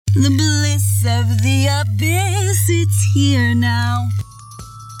The bliss of the abyss, it's here now.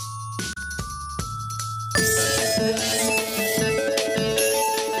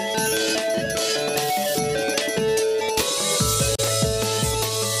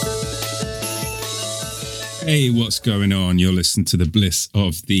 Hey, what's going on? You're listening to The Bliss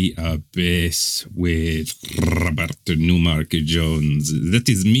of the Abyss with Roberto Newmark Jones. That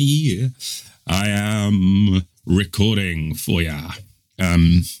is me. I am recording for ya.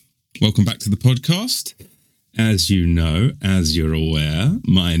 Welcome back to the podcast. As you know, as you're aware,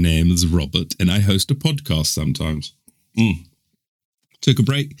 my name is Robert and I host a podcast sometimes. Took a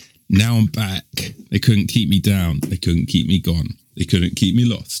break. Now I'm back. They couldn't keep me down. They couldn't keep me gone. They couldn't keep me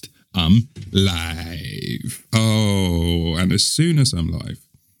lost. I'm live. Oh, and as soon as I'm live,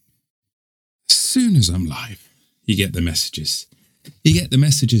 you get the messages.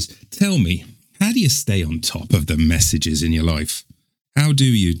 Tell me, how do you stay on top of the messages in your life? How do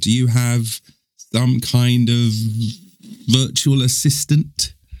you? Do you have some kind of virtual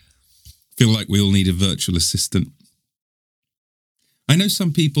assistant? I feel like we all need a virtual assistant. I know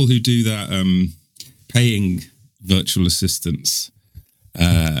some people who do that, paying virtual assistants.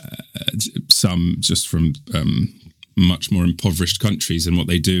 Some just from much more impoverished countries, and what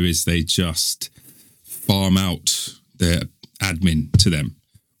they do is they just farm out their admin to them,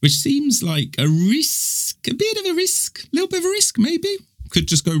 which seems like a little bit of a risk, maybe. Could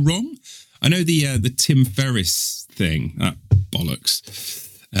just go wrong. I know the Tim Ferriss thing, that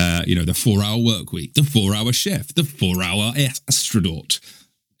bollocks. The 4-hour work week, the 4-hour chef, the 4-hour astronaut.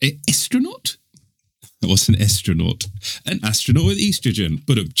 Astronaut? What's an astronaut? An astronaut with estrogen.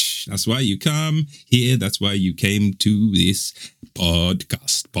 But that's why you come here. That's why you came to this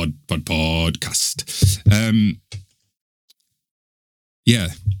podcast. Podcast. Yeah.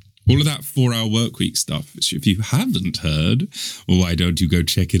 All of that 4-hour work week stuff. If you haven't heard, why don't you go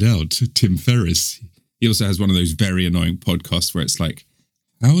check it out? Tim Ferriss. He also has one of those very annoying podcasts where it's like,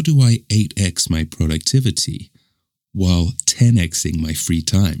 how do I 8x my productivity while 10xing my free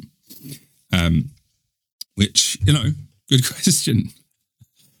time? Which, good question.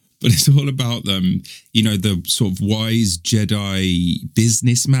 But it's all about the sort of wise Jedi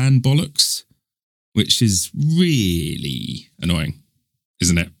businessman bollocks, which is really annoying,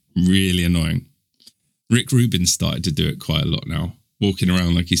 isn't it? Really annoying. Rick Rubin started to do it quite a lot now, walking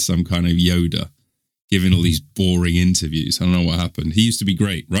around like he's some kind of Yoda, giving all these boring interviews. I don't know what happened. He used to be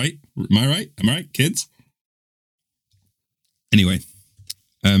great, right? Am I right, kids? Anyway,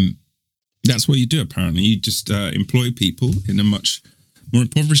 that's what you do, apparently. You just employ people in a much more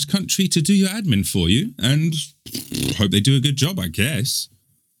impoverished country to do your admin for you and hope they do a good job, I guess.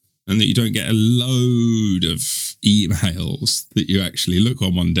 And that you don't get a load of emails that you actually look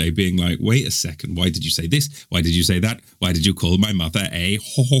on one day being like, wait a second, why did you say this? Why did you say that? Why did you call my mother a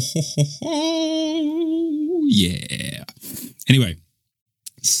ho ho ho ho ho? Yeah. Anyway.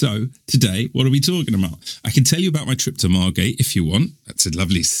 So, today, what are we talking about? I can tell you about my trip to Margate if you want. That's a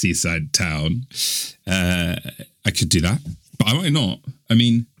lovely seaside town. I could do that, but I might not. I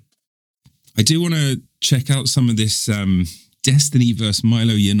mean, I do want to check out some of this Destiny versus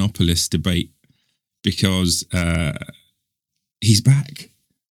Milo Yiannopoulos debate because he's back.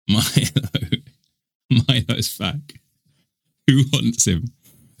 Milo's back. Who wants him?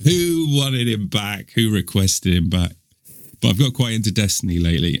 Who wanted him back? Who requested him back? But I've got quite into Destiny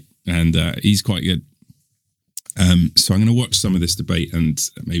lately, and he's quite good. So I'm going to watch some of this debate and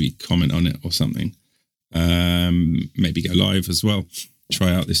maybe comment on it or something. Maybe go live as well.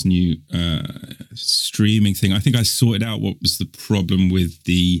 Try out this new streaming thing. I think I sorted out what was the problem with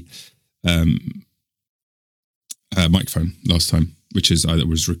the microphone last time, which is I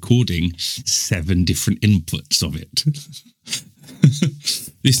was recording 7 different inputs of it.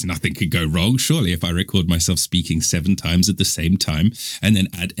 Listen, nothing could go wrong, surely, if I record myself speaking 7 times at the same time and then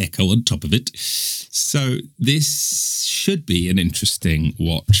add echo on top of it. So this should be an interesting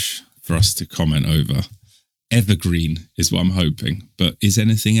watch for us to comment over. Evergreen is what I'm hoping. But is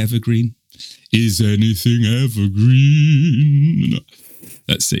anything evergreen? Is anything evergreen?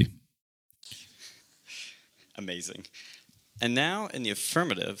 Let's see. Amazing. And now, in the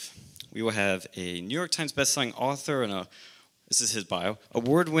affirmative, we will have a New York Times bestselling author and this is his bio,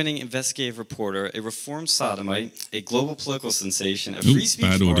 award-winning investigative reporter, a reformed sodomite, a global political sensation, a free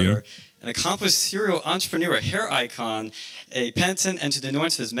speech martyr, an accomplished serial entrepreneur, a hair icon, a penitent, and to the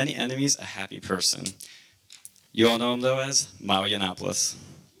annoyance of his many enemies, a happy person. You all know him, though, as Milo Yiannopoulos.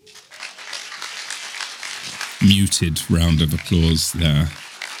 Muted round of applause there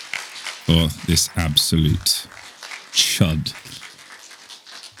for this absolute chud.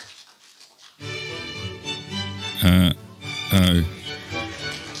 Oh.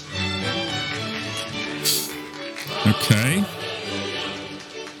 Okay.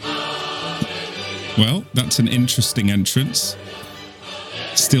 Well, that's an interesting entrance.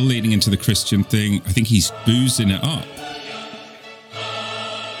 Still leading into the Christian thing. I think he's boozing it up.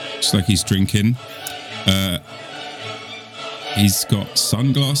 Looks like he's drinking. He's got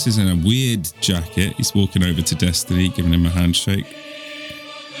sunglasses and a weird jacket. He's walking over to Destiny, giving him a handshake.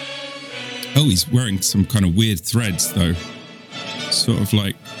 Oh, he's wearing some kind of weird threads, though. Sort of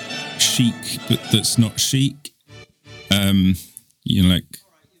like chic, but that's not chic. Like...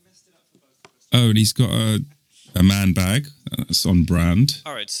 Oh, and he's got a man bag. That's on brand.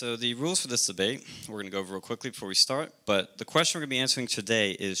 All right, so the rules for this debate, we're going to go over real quickly before we start. But the question we're going to be answering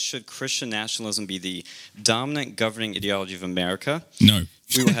today is, should Christian nationalism be the dominant governing ideology of America? No.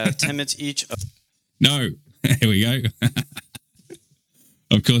 We will have 10 minutes each. No. Here we go.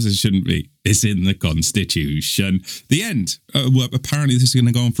 Of course it shouldn't be. It's in the Constitution. The end. Well, apparently this is going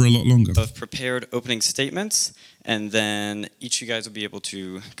to go on for a lot longer. Of prepared opening statements, and then each of you guys will be able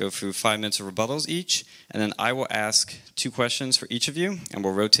to go through 5 minutes of rebuttals each, and then I will ask 2 questions for each of you, and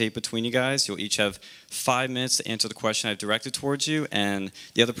we'll rotate between you guys. You'll each have 5 minutes to answer the question I've directed towards you, and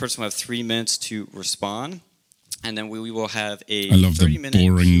the other person will have 3 minutes to respond. And then we will have a 30-minute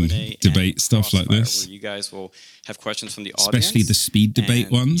boring Q&A debate stuff like this, where you guys will have questions from the audience. Especially the speed debate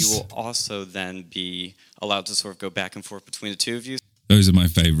and ones. You will also then be allowed to sort of go back and forth between the two of you. Those are my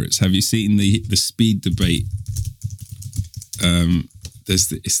favorites. Have you seen the speed debate? I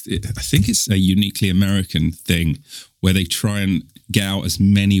think it's a uniquely American thing where they try and get out as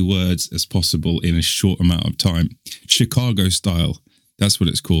many words as possible in a short amount of time. Chicago style. That's what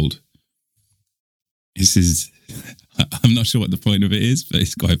it's called. I'm not sure what the point of it is, but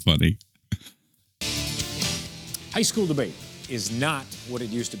it's quite funny. High school debate is not what it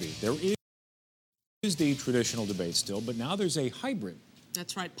used to be. There is the traditional debate still, but now there's a hybrid.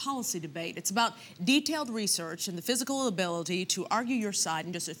 That's right, policy debate. It's about detailed research and the physical ability to argue your side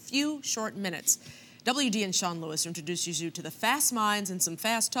in just a few short minutes. WD and Sean Lewis introduces you to the fast minds and some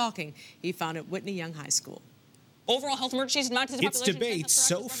fast talking he found at Whitney Young High School. Overall health emergencies not to the It's population. debates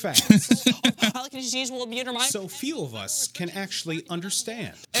so fast, Disease will be undermined. so few of us can actually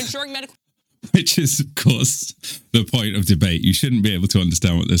understand. Ensuring medical Which is, of course, the point of debate. You shouldn't be able to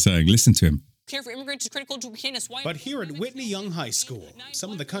understand what they're saying. Listen to him. care for immigrants is critical to retain a white. But here at Whitney Young High School,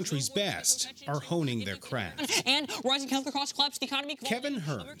 some of the country's best are honing their craft. And rising healthcare costs collapse the economy. Kevin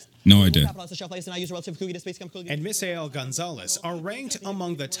Hearn No idea. and Miss A.L. Gonzalez are ranked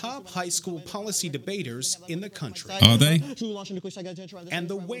among the top high school policy debaters in the country. Are they? And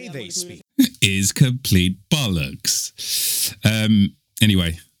the way they speak Is complete bollocks.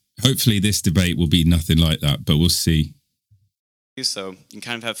 Anyway, hopefully this debate will be nothing like that, but we'll see. So you can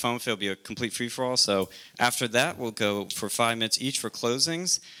kind of have fun with it. It'll be a complete free-for-all. So after that, we'll go for 5 minutes each for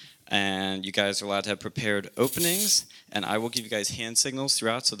closings. And you guys are allowed to have prepared openings. And I will give you guys hand signals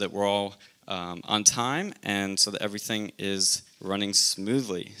throughout so that we're all on time and so that everything is running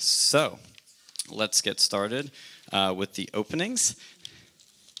smoothly. So let's get started with the openings.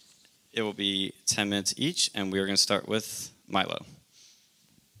 It will be 10 minutes each, and we are going to start with Milo.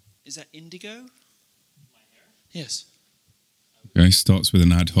 Is that indigo? My hair? Yes. Okay, starts with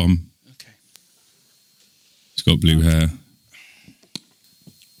an ad hom. Okay. He's got blue hair.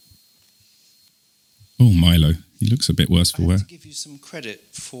 Oh, Milo. He looks a bit worse for I wear. have to give you some credit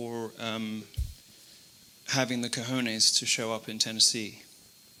for having the cojones to show up in Tennessee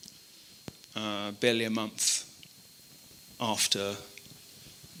barely a month after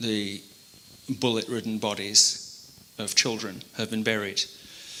the bullet-ridden bodies of children have been buried,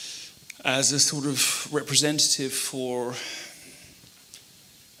 as a sort of representative for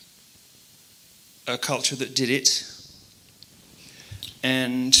a culture that did it.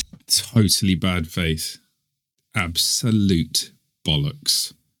 And Totally bad faith. Absolute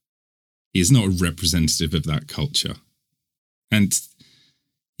bollocks. He is not a representative of that culture. And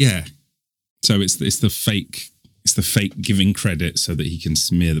yeah, so it's the fake giving credit so that he can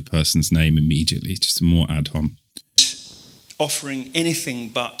smear the person's name immediately. Just more ad hom. offering anything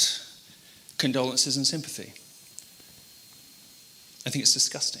but condolences and sympathy. I think it's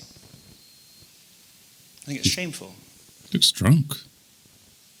disgusting. I think it's shameful. Looks drunk.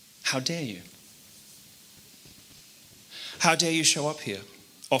 How dare you? How dare you show up here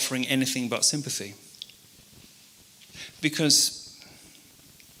offering anything but sympathy? Because,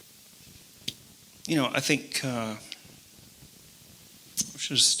 you know, I think, I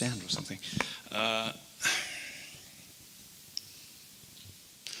should stand or something.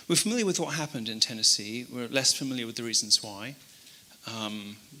 We're familiar with what happened in Tennessee. We're less familiar with the reasons why.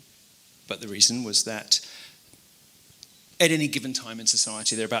 But the reason was that at any given time in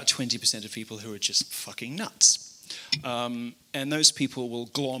society, there are about 20% of people who are just fucking nuts. And those people will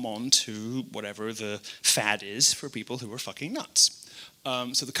glom on to whatever the fad is for people who are fucking nuts.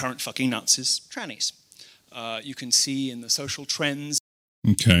 So the current fucking nuts is trannies. You can see in the social trends.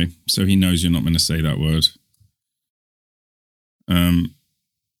 Okay, so he knows you're not going to say that word.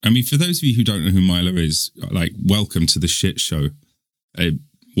 I mean, for those of you who don't know who Milo is, like, welcome to the shit show.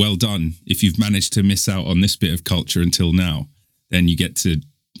 Well done. If you've managed to miss out on this bit of culture until now, then you get to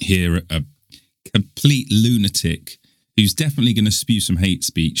hear a complete lunatic who's definitely going to spew some hate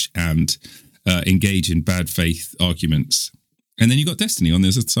speech and engage in bad faith arguments. And then you got Destiny on the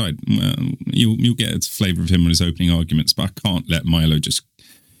other side. Well, you'll get a flavour of him on his opening arguments, but I can't let Milo just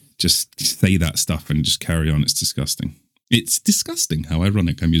say that stuff and just carry on. It's disgusting. It's disgusting. How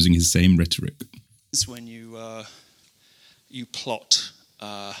ironic. I'm using his same rhetoric. It's when you plot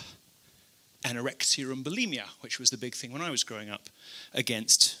anorexia and bulimia, which was the big thing when I was growing up,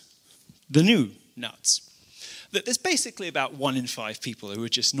 against the new nuts. That there's basically about 1 in 5 people who are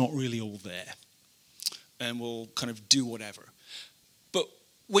just not really all there and will kind of do whatever. But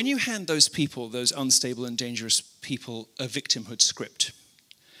when you hand those people, those unstable and dangerous people, a victimhood script,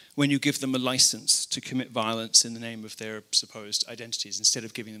 when you give them a license to commit violence in the name of their supposed identities, instead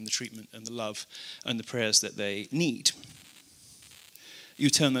of giving them the treatment and the love and the prayers that they need, you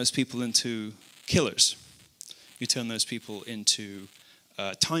turn those people into killers. You turn those people into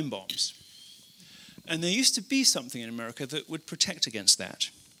time bombs. And there used to be something in America that would protect against that.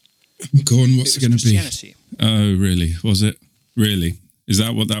 Go on, what's it going to be? Christianity. Oh, really? Was it? Really? Is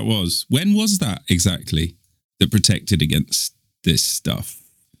that what that was? When was that exactly that protected against this stuff?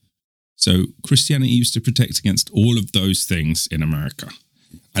 So Christianity used to protect against all of those things in America.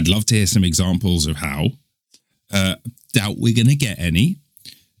 I'd love to hear some examples of how. Doubt we're going to get any.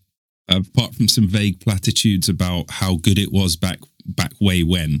 Apart from some vague platitudes about how good it was back way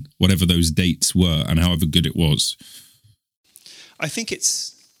when, whatever those dates were and however good it was. I think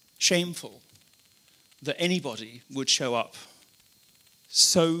it's shameful that anybody would show up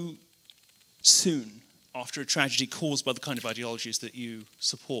so soon after a tragedy caused by the kind of ideologies that you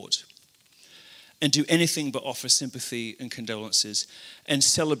support and do anything but offer sympathy and condolences and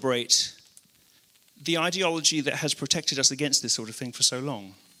celebrate the ideology that has protected us against this sort of thing for so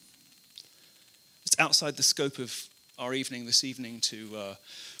long. It's outside the scope of our evening this evening to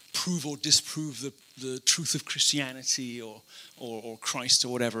prove or disprove the truth of Christianity or Christ or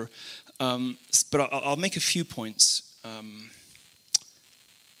whatever. But I'll make a few points.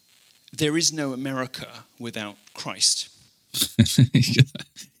 There is no America without Christ.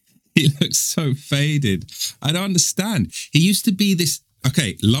 He looks so faded. I don't understand. He used to be this...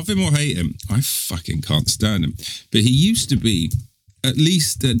 Okay, love him or hate him, I fucking can't stand him. But he used to be at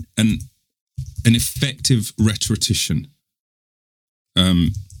least an effective rhetorician.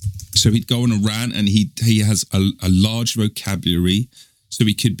 So he'd go on a rant and he has a large vocabulary, so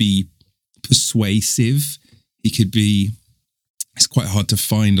he could be persuasive. He could be... It's quite hard to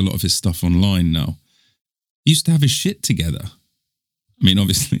find a lot of his stuff online now. He used to have his shit together. I mean,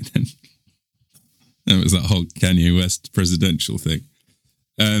 obviously, then there was that whole Kanye West presidential thing.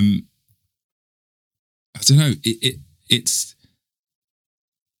 I don't know. It's.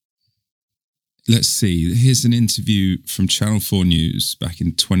 Let's see. Here's an interview from Channel 4 News back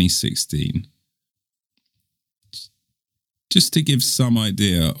in 2016. Just to give some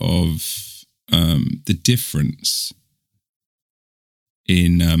idea of the difference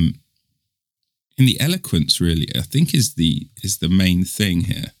in the eloquence, really, I think is the main thing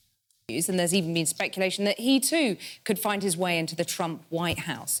here. And there's even been speculation that he too could find his way into the Trump White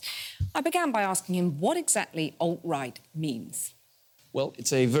House. I began by asking him what exactly alt-right means. Well,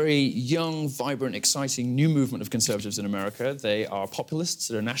 it's a very young, vibrant, exciting new movement of conservatives in America. They are populists,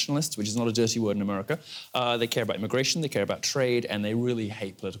 they're nationalists, which is not a dirty word in America. They care about immigration, they care about trade, and they really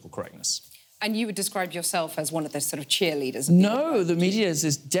hate political correctness. And you would describe yourself as one of the sort of cheerleaders? No, the media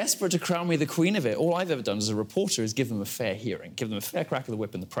is desperate to crown me the queen of it. All I've ever done as a reporter is give them a fair hearing, give them a fair crack of the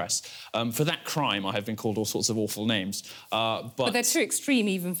whip in the press. For that crime, I have been called all sorts of awful names. But they're too extreme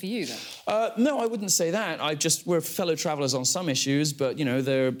even for you, then? No, I wouldn't say that. We're fellow travellers on some issues, but, you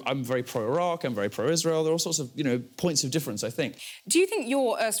know, I'm very pro-Iraq, I'm very pro-Israel. There are all sorts of, you know, points of difference, I think. Do you think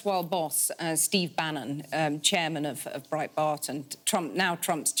your erstwhile boss, Steve Bannon, chairman of Breitbart and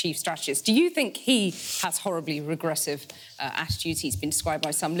Trump's chief strategist, do you think he has horribly regressive attitudes? He's been described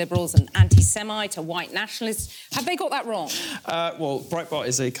by some liberals an anti-Semite, a white nationalist. Have they got that wrong? Well, Breitbart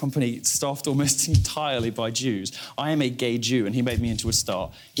is a company staffed almost entirely by Jews. I am a gay Jew, and he made me into a star.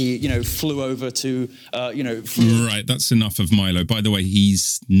 He, you know, flew over to, Right, that's enough of Milo. By the way,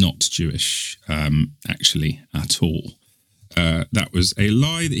 he's not Jewish, actually, at all. That was a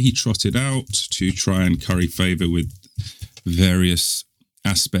lie that he trotted out to try and curry favour with various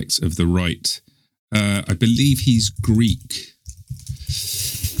aspects of the right. I believe he's Greek,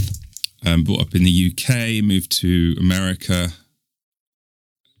 brought up in the UK, moved to America,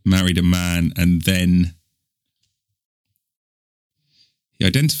 married a man, and then he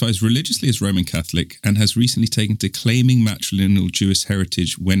identifies religiously as Roman Catholic and has recently taken to claiming matrilineal Jewish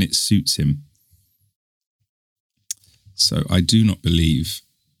heritage when it suits him. So I do not believe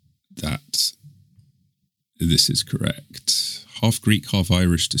that this is correct. Half Greek, half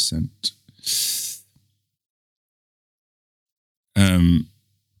Irish descent.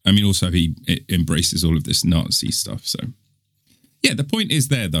 I mean, also he embraces all of this Nazi stuff. So, yeah, the point is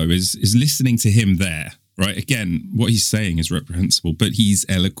there though is listening to him there, right? Again, what he's saying is reprehensible, but he's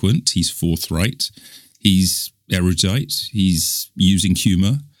eloquent, he's forthright, he's erudite, he's using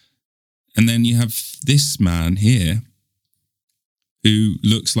humour, and then you have this man here who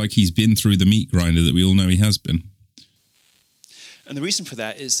looks like he's been through the meat grinder that we all know he has been. And the reason for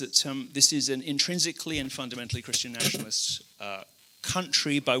that is that this is an intrinsically and fundamentally Christian nationalist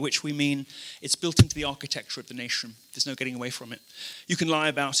country, by which we mean it's built into the architecture of the nation. There's no getting away from it. You can lie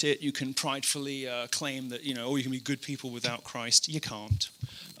about it. You can pridefully claim that, you can be good people without Christ. You can't.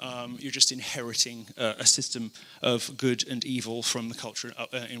 You're just inheriting a system of good and evil from the culture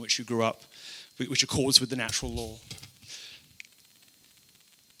in which you grew up, which accords with the natural law.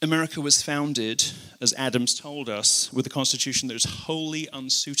 America was founded, as Adams told us, with a constitution that was wholly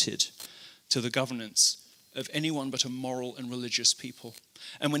unsuited to the governance of anyone but a moral and religious people.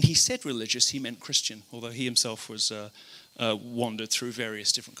 And when he said religious, he meant Christian, although he himself was wandered through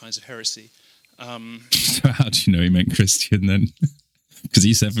various different kinds of heresy. So how do you know he meant Christian then? Because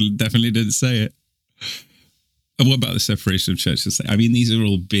he definitely didn't say it. And what about the separation of church and state? I mean, these are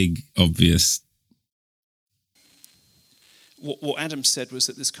all big, obvious. What Adams said was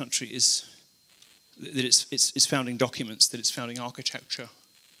that this country is, that its founding documents, that its founding architecture,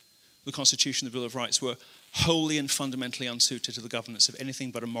 the Constitution, the Bill of Rights, were wholly and fundamentally unsuited to the governance of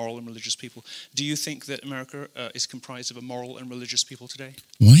anything but a moral and religious people. Do you think that America is comprised of a moral and religious people today?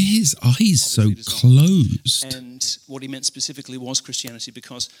 Why are his eyes so closed? And what he meant specifically was Christianity,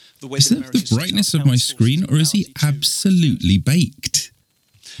 because the way is that that America the brightness of my screen, or is he absolutely baked?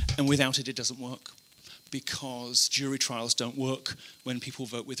 And without it, it doesn't work. Because jury trials don't work when people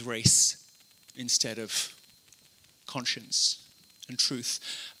vote with race instead of conscience and truth.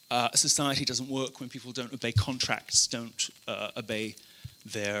 A society doesn't work when people don't obey contracts, don't obey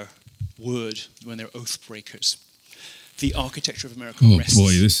their word, when they're oath breakers. The architecture of America rests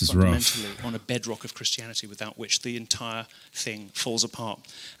this is fundamentally rough. on a bedrock of Christianity, without which the entire thing falls apart.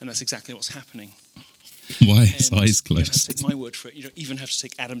 And that's exactly what's happening. Why his eyes closed? You don't have to take my word for it. You don't even have to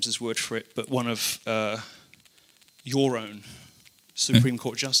take Adams's word for it, but one of your own Supreme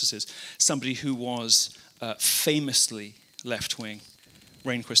Court justices, somebody who was famously left-wing,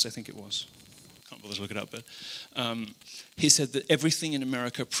 Rehnquist, I think it was. Can't bother to look it up, but he said that everything in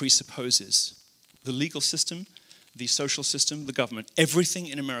America presupposes the legal system, the social system, the government. Everything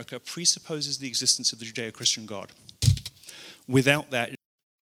in America presupposes the existence of the Judeo-Christian God. Without that,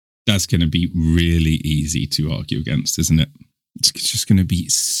 that's going to be really easy to argue against, isn't it? It's just going to be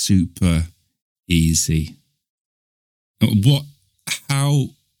super easy.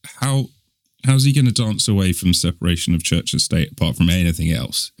 How's he going to dance away from separation of church and state apart from anything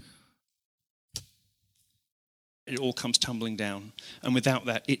else? it all comes tumbling down. And without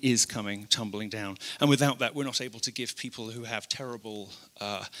that, it is coming tumbling down. And without that, we're not able to give people who have terrible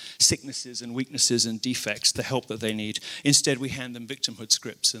sicknesses and weaknesses and defects the help that they need. Instead, we hand them victimhood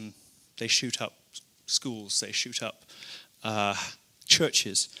scripts, and they shoot up schools, they shoot up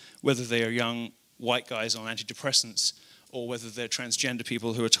churches, whether they are young white guys on antidepressants or whether they're transgender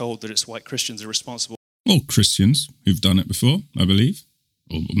people who are told that it's white Christians are responsible. Or Christians who've done it before, I believe.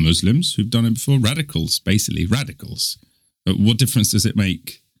 Or Muslims who've done it before. Radicals, basically, radicals. What difference does it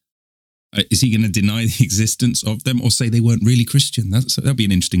make? Is he going to deny the existence of them or say they weren't really Christian? That'd be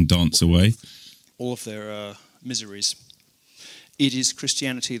an interesting dance away. All of their miseries. It is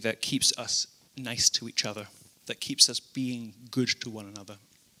Christianity that keeps us nice to each other, that keeps us being good to one another.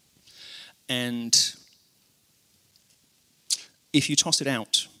 And if you toss it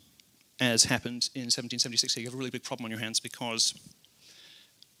out, as happened in 1776, you have a really big problem on your hands because,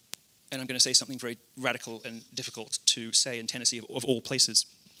 and I'm going to say something very radical and difficult to say in Tennessee of all places,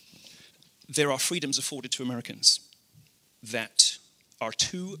 there are freedoms afforded to Americans that are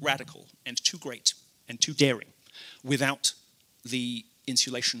too radical and too great and too daring without the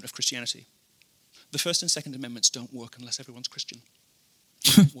insulation of Christianity. The First and Second Amendments don't work unless everyone's Christian.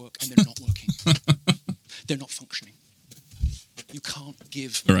 They don't work, and they're not working. They're not functioning. You can't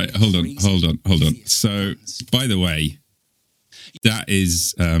give. All right, hold on. So, by the way, that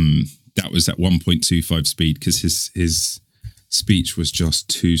was at 1.25 speed because his speech was just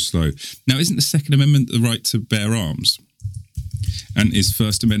too slow. Now, isn't the Second Amendment the right to bear arms? And is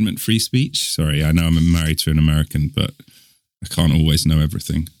First Amendment free speech? Sorry, I know I'm married to an American, but I can't always know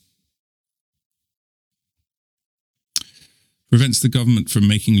everything. Prevents the government from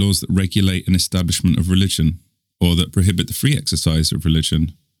making laws that regulate an establishment of religion or that prohibit the free exercise of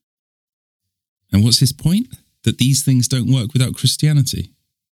religion. And what's his point? That these things don't work without Christianity.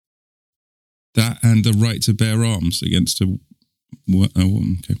 That and the right to bear arms against a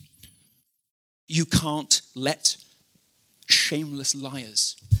woman. Okay. You can't let shameless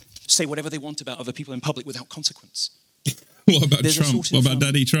liars say whatever they want about other people in public without consequence. What about Trump? What about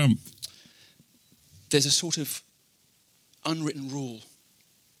Daddy Trump? There's a sort of unwritten rule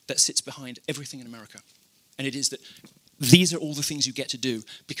that sits behind everything in America. And it is that these are all the things you get to do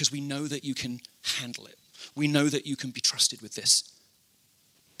because we know that you can handle it. We know that you can be trusted with this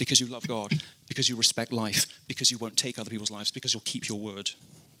because you love God, because you respect life, because you won't take other people's lives, because you'll keep your word.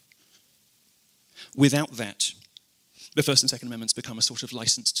 Without that, the First and Second Amendments become a sort of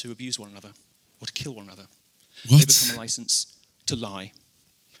license to abuse one another or to kill one another. What? They become a license to lie.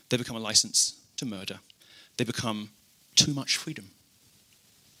 They become a license to murder. They become too much freedom,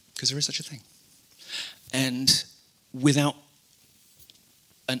 because there is such a thing. And without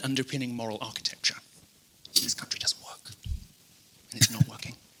an underpinning moral architecture, this country doesn't work. And it's not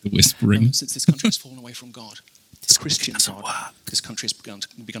working. The whispering. Since this country has fallen away from God, the Christian God, this country has begun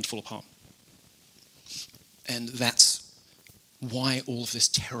to fall apart. And that's why all of this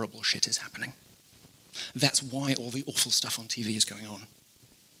terrible shit is happening. That's why all the awful stuff on TV is going on.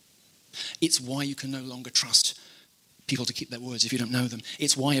 It's why you can no longer trust people to keep their words if you don't know them.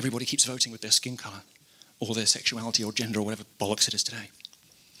 It's why everybody keeps voting with their skin colour or their sexuality or gender or whatever bollocks it is today.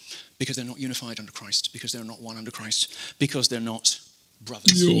 Because they're not unified under Christ, because they're not one under Christ, because they're not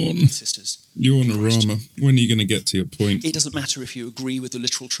brothers and sisters. You're on a Rama. When are you going to get to your point? It doesn't matter if you agree with the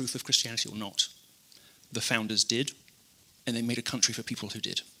literal truth of Christianity or not. The founders did, and they made a country for people who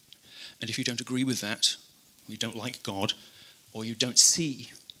did. And if you don't agree with that, or you don't like God, or you don't see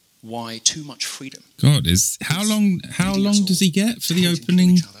why too much freedom. God, how long does he get for the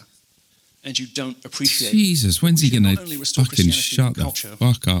opening? And you don't appreciate. Jesus, when's he going to fucking shut the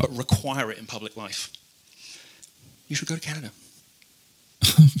fuck up? But require it in public life. You should go to Canada.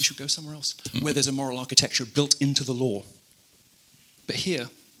 You should go somewhere else where there's a moral architecture built into the law. But here,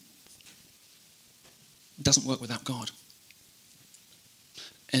 it doesn't work without God.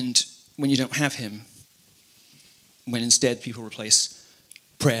 And when you don't have him, when instead people replace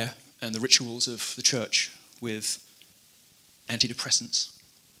prayer and the rituals of the church with antidepressants.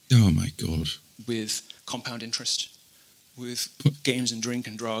 Oh my God. With compound interest, with games and drink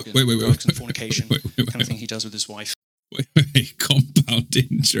and drugs and fornication, kind of thing he does with his wife. Wait, compound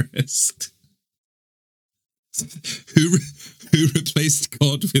interest. Who replaced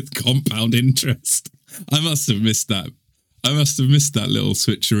God with compound interest? I must have missed that. I must have missed that little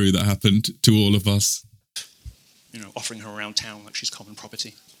switcheroo that happened to all of us. You know, offering her around town like she's common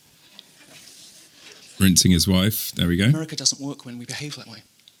property. Rinsing his wife. There we go. America doesn't work when we behave that way,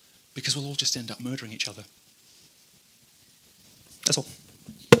 because we'll all just end up murdering each other. That's all.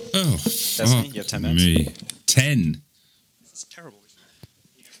 Oh, Destiny, you have 10 minutes. Me. 10. It's terrible.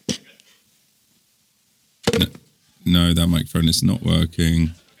 No, that microphone is not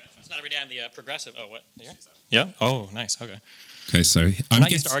working. It's not every day I'm the progressive. Oh, what? Here? Yeah? Oh, nice. Okay. Okay, so I'm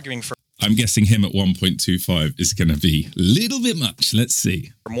not used to arguing for guessing him at 1.25 is going to be a little bit much. Let's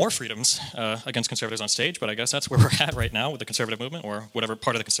see. more freedoms against conservatives on stage, but I guess that's where we're at right now with the conservative movement, or whatever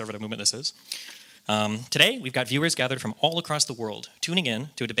part of the conservative movement this is. Today, we've got viewers gathered from all across the world tuning in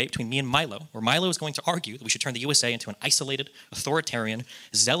to a debate between me and Milo, where Milo is going to argue that we should turn the USA into an isolated, authoritarian,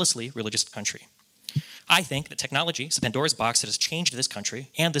 zealously religious country. I think that technology is Pandora's box that has changed this country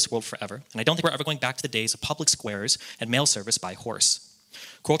and this world forever, and I don't think we're ever going back to the days of public squares and mail service by horse.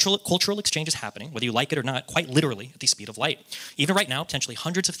 Cultural exchange is happening, whether you like it or not, quite literally at the speed of light. Even right now, potentially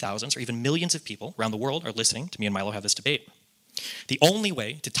hundreds of thousands or even millions of people around the world are listening to me and Milo have this debate. The only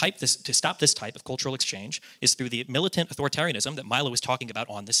way to stop this type of cultural exchange is through the militant authoritarianism that Milo is talking about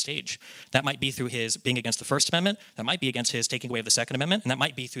on this stage. That might be through his being against the First Amendment, that might be against his taking away of the Second Amendment, and that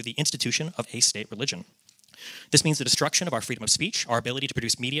might be through the institution of a state religion. This means the destruction of our freedom of speech, our ability to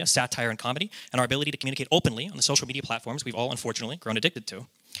produce media, satire, and comedy, and our ability to communicate openly on the social media platforms we've all unfortunately grown addicted to.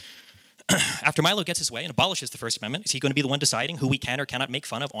 After Milo gets his way and abolishes the First Amendment, is he going to be the one deciding who we can or cannot make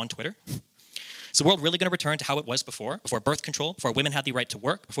fun of on Twitter? Is the world really going to return to how it was before birth control, before women had the right to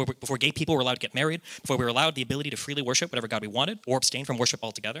work, before gay people were allowed to get married, before we were allowed the ability to freely worship whatever God we wanted, or abstain from worship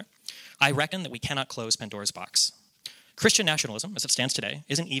altogether? I reckon that we cannot close Pandora's box. Christian nationalism, as it stands today,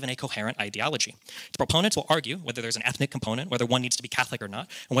 isn't even a coherent ideology. Its proponents will argue whether there's an ethnic component, whether one needs to be Catholic or not,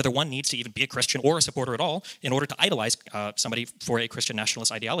 and whether one needs to even be a Christian or a supporter at all in order to idolize somebody for a Christian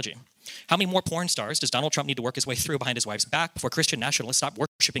nationalist ideology. How many more porn stars does Donald Trump need to work his way through behind his wife's back before Christian nationalists stop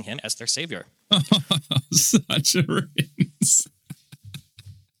worshiping him as their savior? Such a rinse.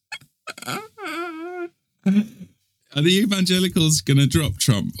 Are the evangelicals going to drop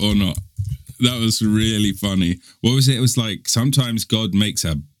Trump or not? That was really funny. What was it? It was like, sometimes God makes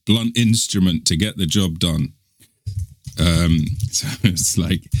a blunt instrument to get the job done. So it's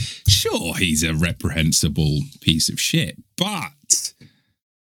like, sure, he's a reprehensible piece of shit, but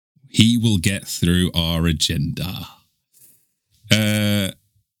he will get through our agenda. I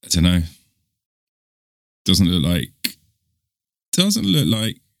don't know. Doesn't look like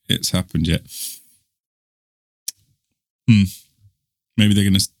it's happened yet. Maybe they're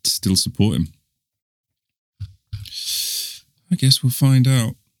going to still support him. I guess we'll find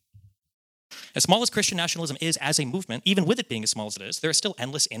out. As small as Christian nationalism is as a movement, even with it being as small as it is, there is still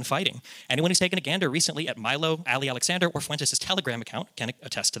endless infighting. Anyone who's taken a gander recently at Milo, Ali Alexander, or Fuentes' Telegram account can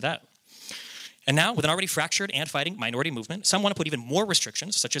attest to that. And now, with an already fractured and fighting minority movement, some want to put even more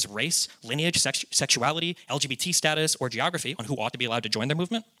restrictions, such as race, lineage, sexuality, LGBT status, or geography, on who ought to be allowed to join their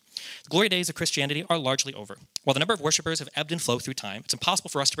movement. The glory days of Christianity are largely over. While the number of worshippers have ebbed and flowed through time, it's impossible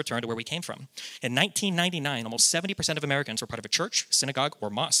for us to return to where we came from. In 1999, almost 70% of Americans were part of a church, synagogue, or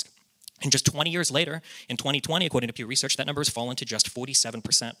mosque. And just 20 years later, in 2020, according to Pew Research, that number has fallen to just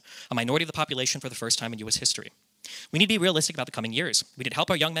 47%, a minority of the population for the first time in U.S. history. We need to be realistic about the coming years. We need to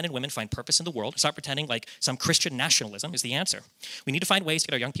help our young men and women find purpose in the world, stop pretending like some Christian nationalism is the answer. We need to find ways to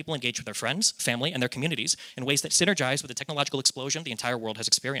get our young people engaged with their friends, family, and their communities in ways that synergize with the technological explosion the entire world has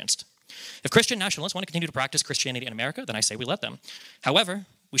experienced. If Christian nationalists want to continue to practice Christianity in America, then I say we let them. However,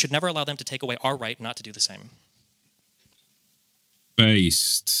 we should never allow them to take away our right not to do the same.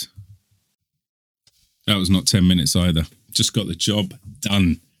 Based. That was not 10 minutes either. Just got the job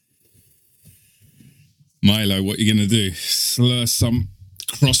done. Milo, what are you going to do? Slur some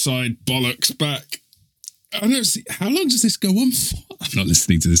cross-eyed bollocks back. I don't see. How long does this go on for? I'm not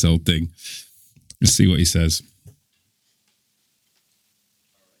listening to this whole thing. Let's see what he says.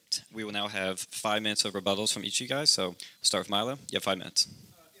 We will now have 5 minutes of rebuttals from each of you guys. So we'll start with Milo. You have 5 minutes.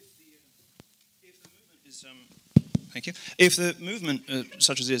 Thank you. If the movement,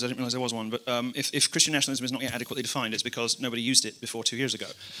 such as it is, I didn't realize there was one, but if Christian nationalism is not yet adequately defined, it's because nobody used it before 2 years ago,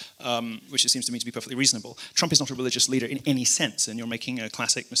 which it seems to me to be perfectly reasonable. Trump is not a religious leader in any sense, and you're making a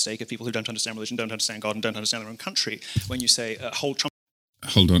classic mistake of people who don't understand religion, don't understand God, and don't understand their own country when you say, hold Trump.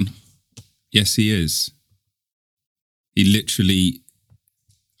 Hold on. Yes, he is. He literally,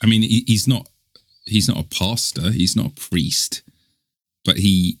 I mean, he's not a pastor, he's not a priest, but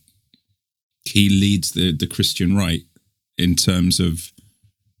he leads the Christian right in terms of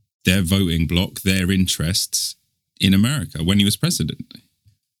their voting bloc, their interests in America when he was president.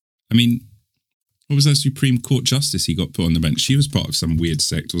 I mean, what was that Supreme Court justice he got put on the bench? She was part of some weird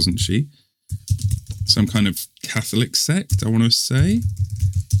sect, wasn't she? Some kind of Catholic sect, I want to say.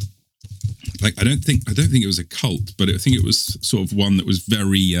 Like, I don't think it was a cult, but I think it was sort of one that was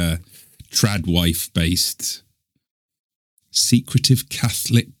very trad wife based. Secretive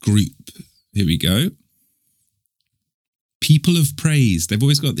Catholic group. Here we go. People of Praise. They've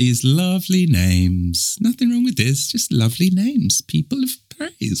always got these lovely names. Nothing wrong with this, just lovely names. People of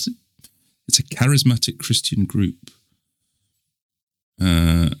Praise. It's a charismatic Christian group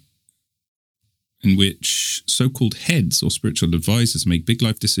in which so-called heads or spiritual advisors make big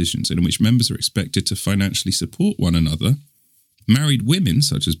life decisions and in which members are expected to financially support one another. Married women,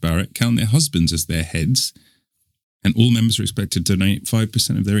 such as Barrett, count their husbands as their heads, and all members are expected to donate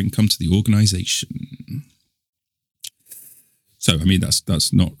 5% of their income to the organisation. So, I mean,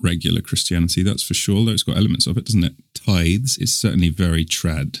 that's not regular Christianity, that's for sure, though it's got elements of it, doesn't it? Tithes is certainly very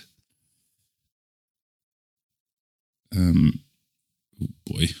trad. Oh,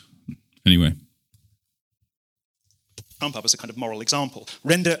 boy. Anyway. Trump up as a kind of moral example.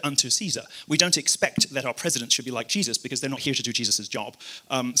 Render unto Caesar. We don't expect that our president should be like Jesus because they're not here to do Jesus' job.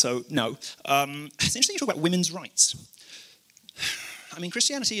 So, no. It's interesting you talk about women's rights. I mean,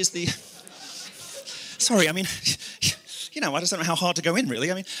 Christianity is the... Sorry, I mean... I just don't know how hard to go in,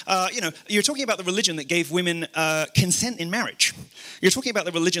 really. I mean, you're talking about the religion that gave women consent in marriage. You're talking about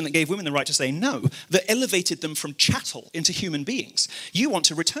the religion that gave women the right to say no, that elevated them from chattel into human beings. You want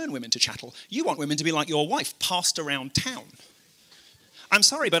to return women to chattel. You want women to be like your wife, passed around town. I'm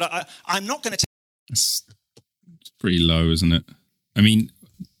sorry, but I'm not going to It's pretty low, isn't it? I mean,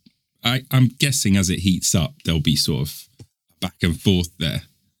 I'm guessing as it heats up, there'll be sort of back and forth there.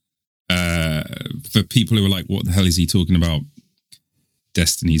 For people who are like, what the hell is he talking about?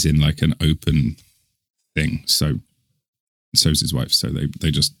 Destiny's in like an open thing. So is his wife. So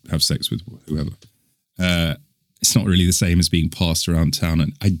they just have sex with whoever. It's not really the same as being passed around town.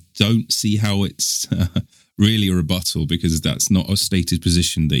 And I don't see how it's really a rebuttal, because that's not a stated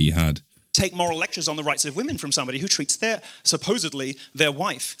position that he had. Take moral lectures on the rights of women from somebody who treats supposedly their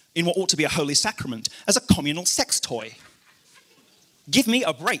wife in what ought to be a holy sacrament as a communal sex toy. Give me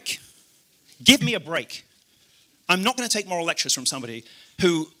a break. Give me a break. I'm not going to take moral lectures from somebody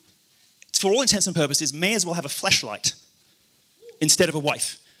who, for all intents and purposes, may as well have a fleshlight instead of a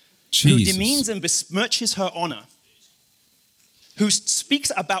wife. Jesus. Who demeans and besmirches her honor. Who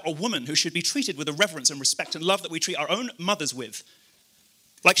speaks about a woman who should be treated with the reverence and respect and love that we treat our own mothers with.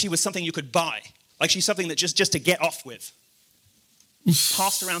 Like she was something you could buy. Like she's something that just to get off with.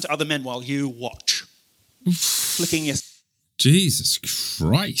 Passed around to other men while you watch. Flicking your... Jesus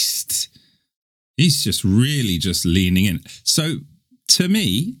Christ. He's just really just leaning in. So, to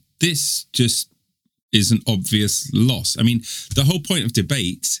me, this just is an obvious loss. I mean, the whole point of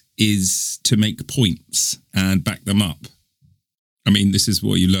debate is to make points and back them up. I mean, this is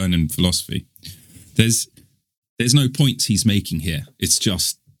what you learn in philosophy. There's no points he's making here. It's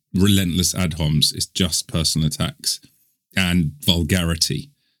just relentless ad homs. It's just personal attacks and vulgarity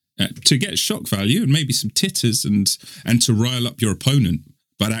to get shock value and maybe some titters and to rile up your opponent.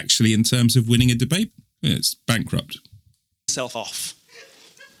 But actually, in terms of winning a debate, it's bankrupt. Self off.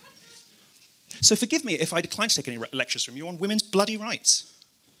 So forgive me if I decline to take any lectures from you on women's bloody rights.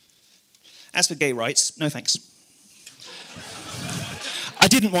 As for gay rights, no thanks. I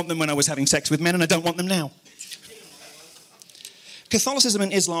didn't want them when I was having sex with men, and I don't want them now. Catholicism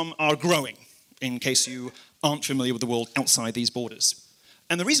and Islam are growing, in case you aren't familiar with the world outside these borders.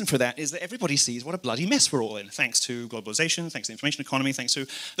 And the reason for that is that everybody sees what a bloody mess we're all in, thanks to globalization, thanks to the information economy, thanks to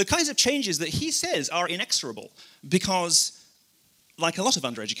the kinds of changes that he says are inexorable. Because, like a lot of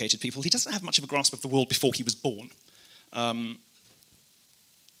undereducated people, he doesn't have much of a grasp of the world before he was born. I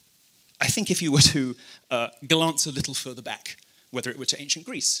think if you were to glance a little further back, whether it were to ancient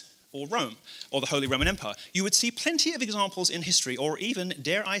Greece, or Rome, or the Holy Roman Empire, you would see plenty of examples in history, or even,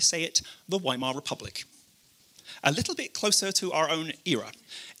 dare I say it, the Weimar Republic. A little bit closer to our own era,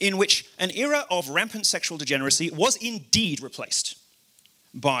 in which an era of rampant sexual degeneracy was indeed replaced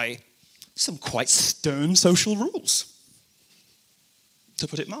by some quite stern social rules, to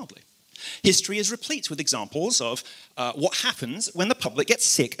put it mildly. History is replete with examples of what happens when the public gets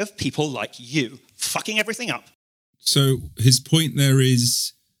sick of people like you fucking everything up. So his point there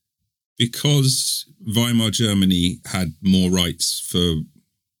is, because Weimar Germany had more rights for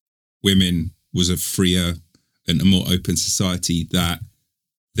women, was a freer and a more open society, that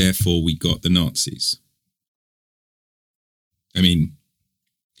therefore we got the Nazis. I mean,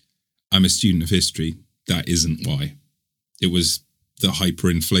 I'm a student of history. That isn't why. It was the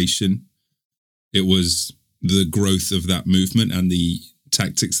hyperinflation. It was the growth of that movement and the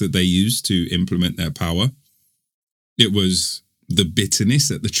tactics that they used to implement their power. It was the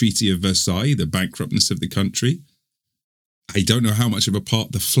bitterness at the Treaty of Versailles, the bankruptness of the country. I don't know how much of a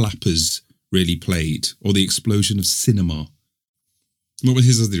part the flappers really played, or the explosion of cinema. What were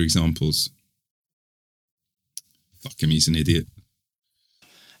his other examples? Fuck him, he's an idiot.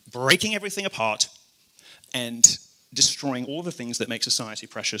 Breaking everything apart and destroying all the things that make society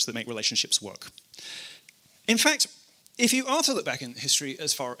precious, that make relationships work. In fact, if you are to look back in history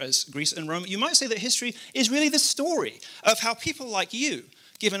as far as Greece and Rome, you might say that history is really the story of how people like you,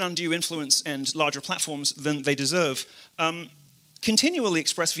 given undue influence and larger platforms than they deserve, continually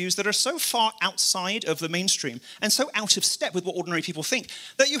express views that are so far outside of the mainstream and so out of step with what ordinary people think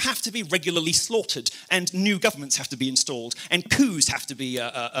that you have to be regularly slaughtered and new governments have to be installed and coups have to be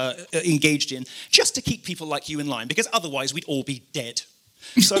engaged in just to keep people like you in line, because otherwise we'd all be dead.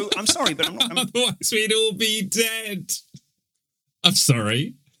 So I'm sorry, but I'm not... Otherwise we'd all be dead. I'm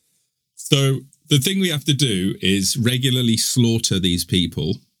sorry. So the thing we have to do is regularly slaughter these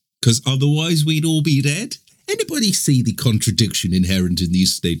people, because otherwise we'd all be dead. Anybody see the contradiction inherent in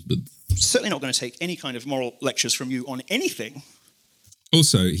these statements? Certainly not going to take any kind of moral lectures from you on anything.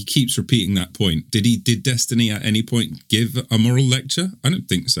 Also, he keeps repeating that point. Did Destiny at any point give a moral lecture? I don't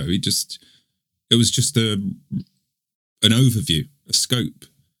think so. It was just an overview, a scope.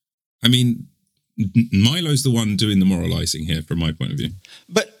 I mean, Milo's the one doing the moralizing here, from my point of view.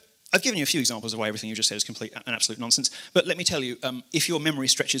 But I've given you a few examples of why everything you just said is complete and absolute nonsense. But let me tell you, if your memory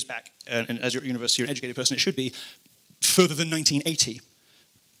stretches back, and as you're at university, you're an educated person, it should be further than 1980.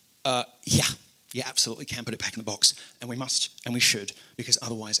 You absolutely can put it back in the box, and we must, and we should, because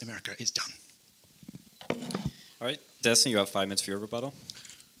otherwise America is done. All right, Destiny, you have 5 minutes for your rebuttal.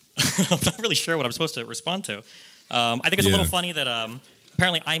 I'm not really sure what I'm supposed to respond to. I think it's a little funny that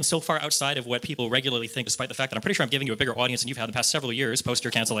apparently I'm so far outside of what people regularly think, despite the fact that I'm pretty sure I'm giving you a bigger audience than you've had the past several years post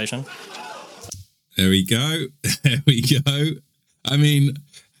your cancellation. There we go. There we go. I mean,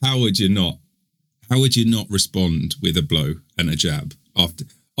 how would you not? How would you not respond with a blow and a jab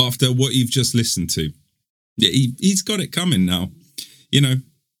after what you've just listened to? Yeah, he's got it coming now. You know,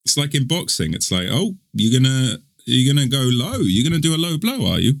 it's like in boxing. It's like, oh, you're gonna go low. You're gonna do a low blow,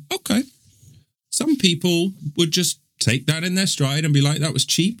 are you? Okay. Some people would just take that in their stride and be like, that was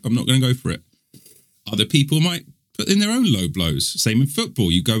cheap. I'm not going to go for it. Other people might put in their own low blows. Same in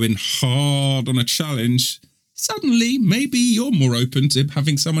football. You go in hard on a challenge. Suddenly, maybe you're more open to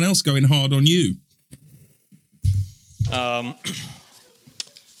having someone else going hard on you.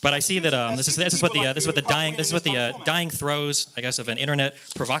 But I see that this is what the dying throes, I guess, of an internet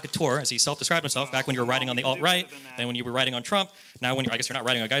provocateur, as he self-described himself back when you were writing on the alt-right, then when you were writing on Trump. Now, I guess you're not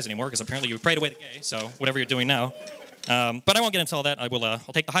writing on guys anymore because apparently you prayed away the gay. So whatever you're doing now, but I won't get into all that.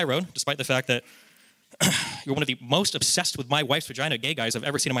 I'll take the high road, despite the fact that you're one of the most obsessed with my wife's vagina gay guys I've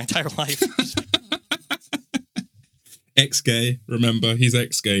ever seen in my entire life. Ex-gay, remember, he's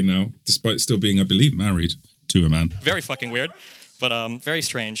ex-gay now, despite still being, I believe, married to a man. Very fucking weird, but very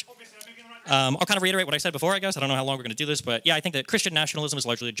strange. I'll kind of reiterate what I said before, I guess. I don't know how long we're going to do this, but yeah, I think that Christian nationalism is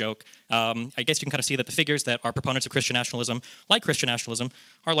largely a joke. I guess you can kind of see that the figures that are proponents of Christian nationalism, like Christian nationalism,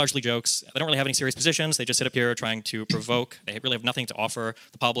 are largely jokes. They don't really have any serious positions. They just sit up here trying to provoke. They really have nothing to offer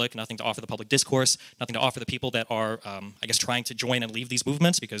the public, nothing to offer the public discourse, nothing to offer the people that are, I guess, trying to join and leave these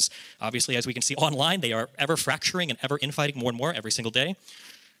movements, because obviously, as we can see online, they are ever fracturing and ever infighting more and more every single day.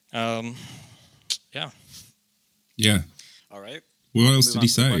 Yeah. Yeah. All right. What else did he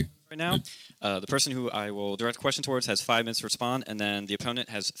say? Right now, the person who I will direct a question towards has 5 minutes to respond, and then the opponent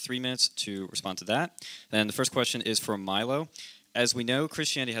has 3 minutes to respond to that. Then the first question is from Milo. As we know,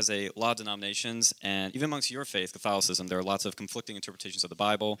 Christianity has a lot of denominations, and even amongst your faith, Catholicism, there are lots of conflicting interpretations of the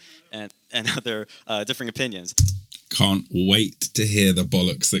Bible and other differing opinions. Can't wait to hear the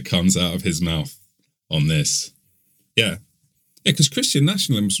bollocks that comes out of his mouth on this. Yeah, because Christian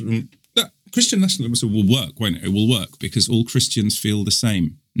nationalism will work, won't it? It will work because all Christians feel the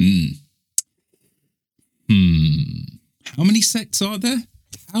same. How many sects are there?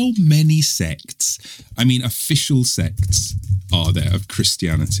 How many sects? I mean, official sects are there of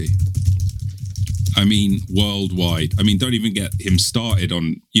Christianity? I mean, worldwide. I mean, don't even get him started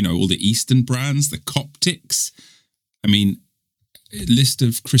on, all the Eastern brands, the Coptics. I mean, list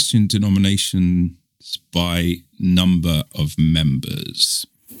of Christian denominations by number of members.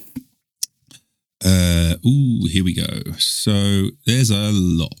 Here we go. So there's a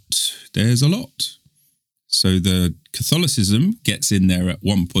lot. So the Catholicism gets in there at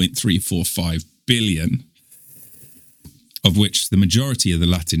 1.345 billion, of which the majority are the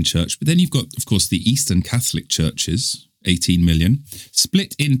Latin Church. But then you've got, of course, the Eastern Catholic churches, 18 million,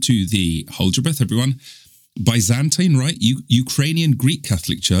 split into the, hold your breath, everyone, Byzantine Rite, Ukrainian Greek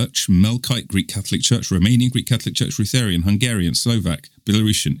Catholic Church, Melkite Greek Catholic Church, Romanian Greek Catholic Church, Ruthenian, Hungarian, Slovak,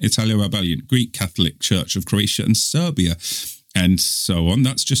 Belarusian, Italo-Albanian, Greek Catholic Church of Croatia and Serbia, and so on.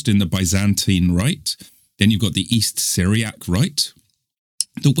 That's just in the Byzantine Rite. Then you've got the East Syriac Rite,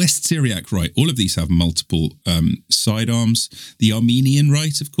 the West Syriac Rite. All of these have multiple sidearms. The Armenian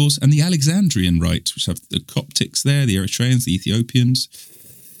Rite, of course, and the Alexandrian Rite, which have the Coptics there, the Eritreans, the Ethiopians.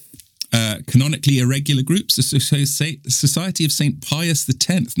 Canonically irregular groups, the Society of St. Pius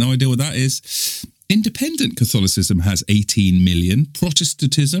X, no idea what that is. Independent Catholicism has 18 million.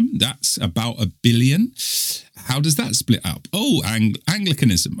 Protestantism, that's about 1 billion. How does that split up? Oh,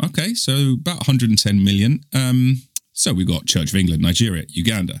 Anglicanism, okay, so about 110 million. So we've got Church of England, Nigeria,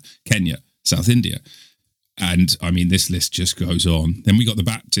 Uganda, Kenya, South India. And, I mean, this list just goes on. Then we got the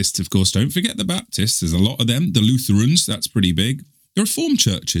Baptists, of course. Don't forget the Baptists. There's a lot of them. The Lutherans, that's pretty big. The Reformed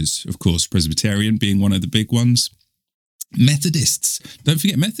churches, of course, Presbyterian being one of the big ones. Methodists. Don't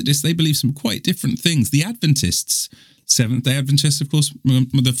forget Methodists, they believe some quite different things. The Adventists, Seventh-day Adventists, of course,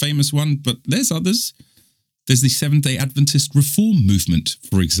 the famous one, but there's others. There's the Seventh-day Adventist Reform Movement,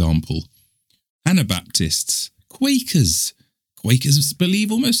 for example. Anabaptists, Quakers. Quakers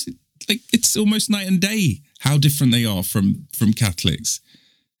believe almost, like, it's almost night and day how different they are from Catholics.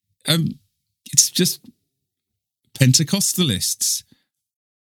 It's just Pentecostalists.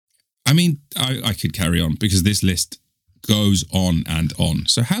 I mean, I could carry on because this list goes on and on.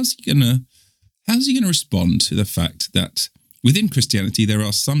 So how's he gonna respond to the fact that within Christianity there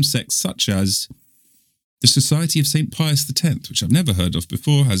are some sects such as the Society of St. Pius X, which I've never heard of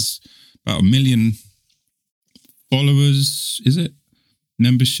before, has about 1 million followers, is it?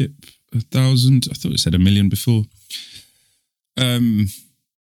 Membership, 1,000. I thought it said 1 million before.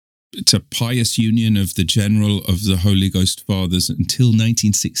 It's a pious union of the General of the Holy Ghost Fathers until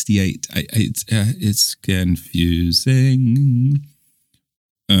 1968. It's confusing.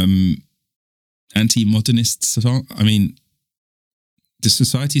 Anti-modernists, I mean, the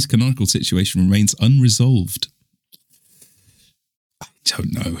society's canonical situation remains unresolved. I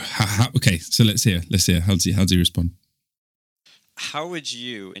don't know. Okay, so let's hear. How do you respond? How would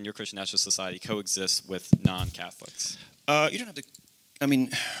you, in your Christian National Society, coexist with non-Catholics? You don't have to. I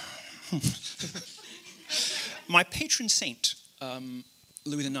mean, my patron saint,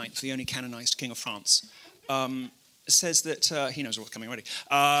 Louis IX, the only canonized king of France, says that he knows what's coming already.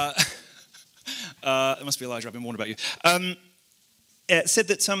 There must be Elijah. I've been warned about you. Said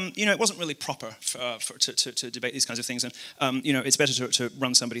that it wasn't really proper to debate these kinds of things, and it's better to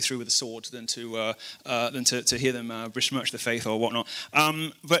run somebody through with a sword than to hear them besmirch the faith or whatnot.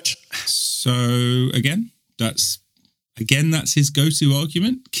 But so that's his go-to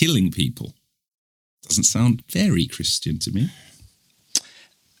argument: killing people. Doesn't sound very Christian to me.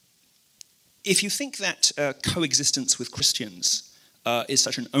 If you think that coexistence with Christians is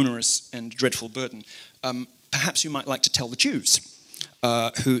such an onerous and dreadful burden, perhaps you might like to tell the Jews,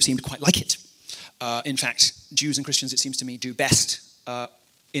 who seem to quite like it. In fact, Jews and Christians, it seems to me, do best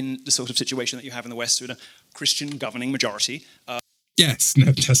in the sort of situation that you have in the West with a Christian governing majority. Yes, no,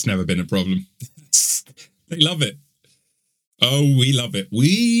 that's never been a problem. They love it. Oh, we love it.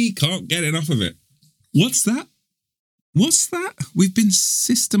 We can't get enough of it. What's that? We've been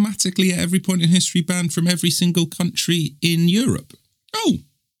systematically at every point in history banned from every single country in Europe. Oh,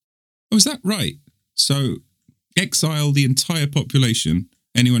 is that right? So exile the entire population,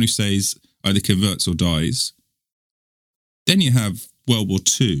 anyone who says either converts or dies. Then you have World War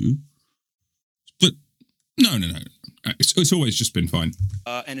II. But no. It's always just been fine.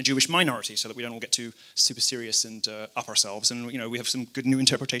 And a Jewish minority, so that we don't all get too super serious and up ourselves. And, we have some good new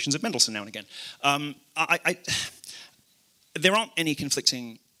interpretations of Mendelssohn now and again. There aren't any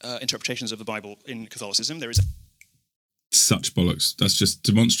conflicting interpretations of the Bible in Catholicism. There is such bollocks. That's just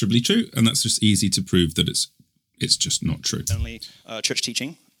demonstrably true, and that's just easy to prove that it's just not true. Only church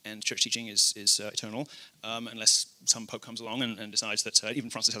teaching, and church teaching is eternal, unless some pope comes along and decides that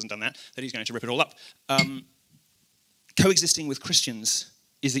even Francis hasn't done that he's going to rip it all up. Coexisting with Christians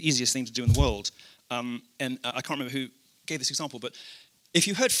is the easiest thing to do in the world. And I can't remember who gave this example, but if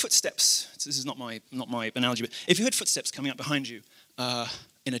you heard footsteps, this is not my analogy, but if you heard footsteps coming up behind you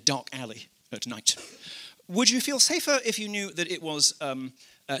in a dark alley at night, would you feel safer if you knew that it was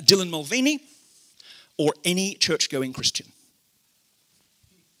Dylan Mulvaney or any church-going Christian?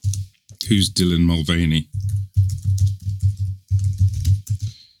 Who's Dylan Mulvaney?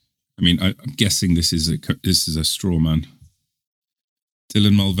 I mean, I'm guessing this is a straw man.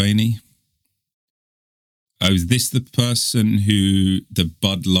 Dylan Mulvaney. Oh, is this the person who the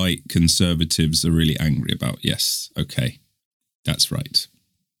Bud Light conservatives are really angry about? Yes. Okay. That's right.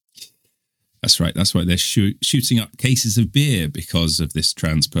 That's right. That's why they're shooting up cases of beer because of this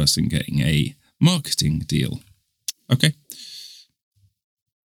trans person getting a marketing deal. Okay.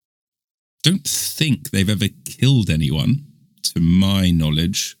 Don't think they've ever killed anyone, to my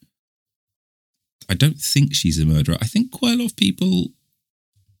knowledge. I don't think she's a murderer. I think quite a lot of people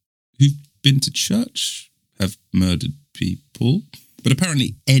who've been to church have murdered people, but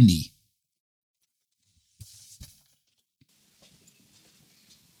apparently any.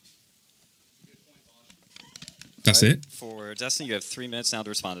 That's it? For Destiny, you have 3 minutes now to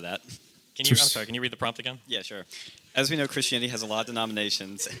respond to that. Can you read the prompt again? Yeah, sure. As we know, Christianity has a lot of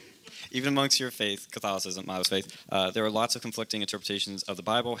denominations. Even amongst your faith, Catholicism, Milo's faith, there are lots of conflicting interpretations of the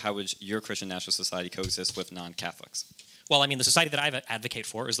Bible. How would your Christian National Society coexist with non-Catholics? Well, I mean, the society that I advocate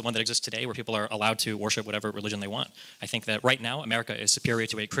for is the one that exists today, where people are allowed to worship whatever religion they want. I think that right now, America is superior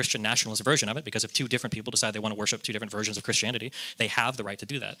to a Christian nationalist version of it, because if 2 different people decide they want to worship 2 different versions of Christianity, they have the right to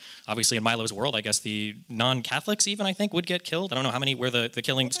do that. Obviously, in Milo's world, I guess the non-Catholics even, I think, would get killed. I don't know where the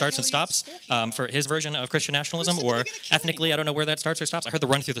killing starts and stops for his version of Christian nationalism, or ethnically, I don't know where that starts or stops. I heard the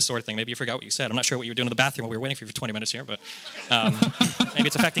run through the sword thing. Maybe you forgot what you said. I'm not sure what you were doing in the bathroom while we were waiting for you for 20 minutes here, but maybe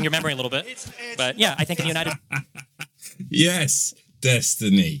it's affecting your memory a little bit. But yeah, I think in the United... Yes,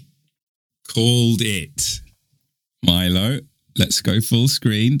 Destiny. Called it. Milo, let's go full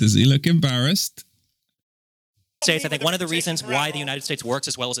screen. Does he look embarrassed? States, I think one of the reasons why the United States works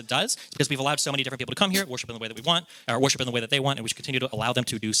as well as it does is because we've allowed so many different people to come here, worship in the way that we want, or worship in the way that they want, and we should continue to allow them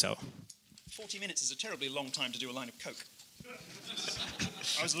to do so. 40 minutes is a terribly long time to do a line of coke.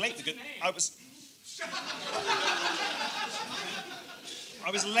 I was late. I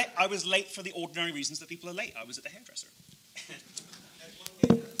I was late for the ordinary reasons that people are late. I was at the hairdresser.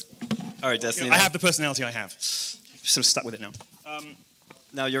 All right, Destiny. I have the personality I have. Sort of stuck with it now.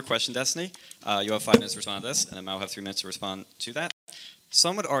 Now your question, Destiny. You have 5 minutes to respond to this, and then I'll have 3 minutes to respond to that.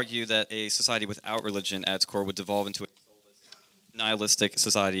 Some would argue that a society without religion at its core would devolve into a nihilistic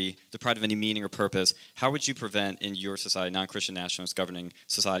society, deprived of any meaning or purpose. How would you prevent in your society, non-Christian nationalist governing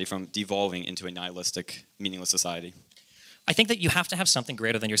society, from devolving into a nihilistic, meaningless society? I think that you have to have something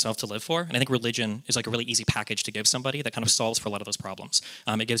greater than yourself to live for, and I think religion is like a really easy package to give somebody that kind of solves for a lot of those problems.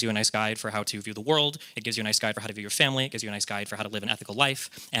 It gives you a nice guide for how to view the world, it gives you a nice guide for how to view your family, it gives you a nice guide for how to live an ethical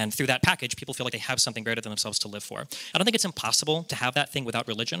life, and through that package, people feel like they have something greater than themselves to live for. I don't think it's impossible to have that thing without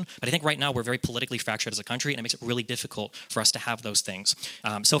religion, but I think right now we're very politically fractured as a country, and it makes it really difficult for us to have those things.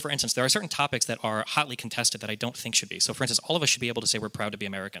 So for instance, there are certain topics that are hotly contested that I don't think should be. So for instance, all of us should be able to say we're proud to be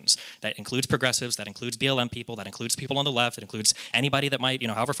Americans. That includes progressives, that includes BLM people, that includes people on the left, that includes anybody that might,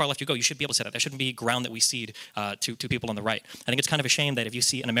 however far left you go, you should be able to say that. There shouldn't be ground that we cede to people on the right. I think it's kind of a shame that if you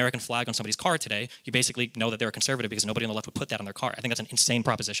see an American flag on somebody's car today, you basically know that they're a conservative because nobody on the left would put that on their car. I think that's an insane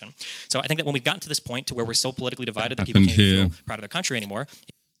proposition. So I think that when we've gotten to this point to where we're so politically divided that people can't feel proud of their country anymore.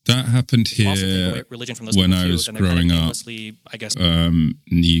 That happened here religion from those when I was growing up, I guess. In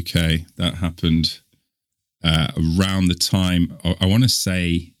the UK. That happened around the time, I want to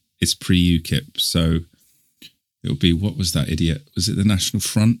say it's pre-UKIP, so it'll be, what was that idiot? Was it the National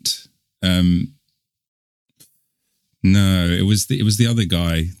Front? No, it was the other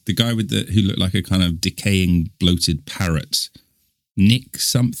guy, the guy with who looked like a kind of decaying, bloated parrot. Nick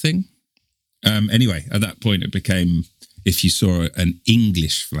something. Anyway, at that point, it became, if you saw an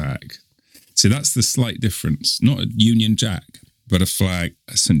English flag. So that's the slight difference. Not a Union Jack, but a flag,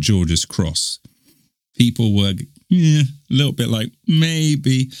 a St. George's cross. People were a little bit like,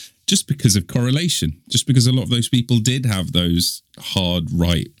 maybe, just because of correlation, just because a lot of those people did have those hard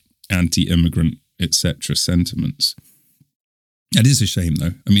right, anti-immigrant, etc. sentiments. It is a shame,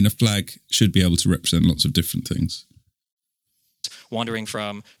 though. I mean, a flag should be able to represent lots of different things. Wandering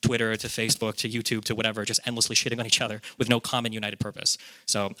from Twitter to Facebook to YouTube to whatever, just endlessly shitting on each other with no common united purpose.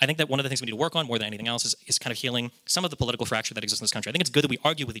 So I think that one of the things we need to work on more than anything else is kind of healing some of the political fracture that exists in this country. I think it's good that we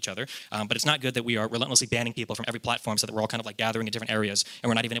argue with each other, but it's not good that we are relentlessly banning people from every platform so that we're all kind of like gathering in different areas and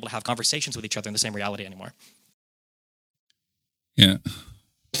we're not even able to have conversations with each other in the same reality anymore. Yeah,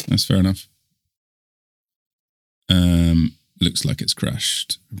 that's fair enough. Looks like it's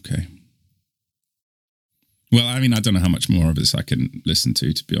crashed. Okay. Well, I mean, I don't know how much more of this I can listen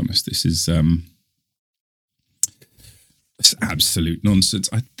to be honest. This is it's absolute nonsense.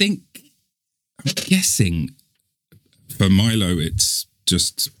 I'm guessing for Milo, it's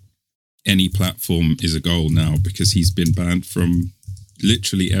just any platform is a goal now because he's been banned from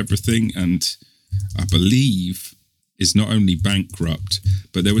literally everything and I believe is not only bankrupt,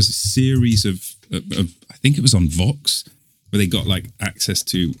 but there was a series of I think it was on Vox, where they got like access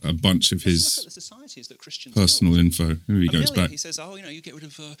to a bunch of his personal info. Here he goes back. He says, you get rid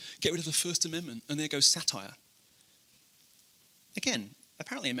of the First Amendment, and there goes satire. Again,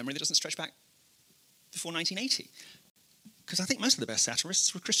 apparently a memory that doesn't stretch back before 1980. Because I think most of the best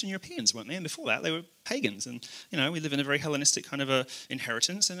satirists were Christian Europeans, weren't they? And before that, they were pagans. And, we live in a very Hellenistic kind of a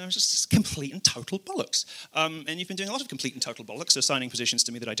inheritance, and it was just complete and total bollocks. And you've been doing a lot of complete and total bollocks, assigning positions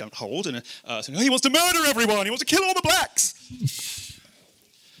to me that I don't hold, and saying, he wants to murder everyone, he wants to kill all the blacks.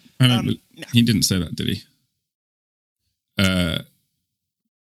 No. He didn't say that, did he?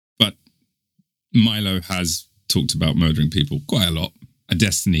 But Milo has talked about murdering people quite a lot. A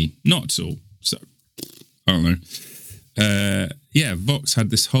Destiny, not at all. So, I don't know. Vox had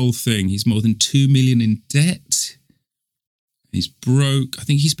this whole thing. He's more than 2 million in debt. He's broke. I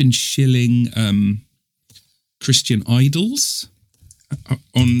think he's been shilling Christian idols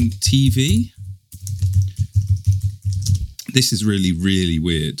on TV. This is really, really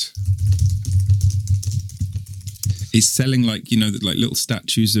weird. He's selling like little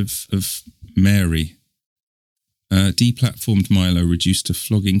statues of Mary. Deplatformed Milo reduced to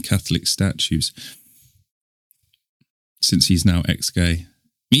flogging Catholic statues. Since he's now ex-gay.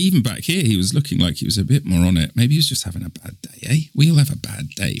 Even back here, he was looking like he was a bit more on it. Maybe he was just having a bad day, eh? We all have a bad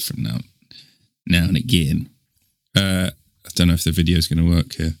day from now and again. I don't know if the video is going to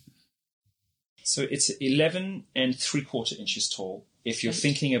work here. So it's 11 3/4 inches tall. If you're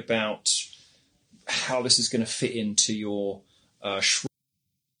thinking about how this is going to fit into your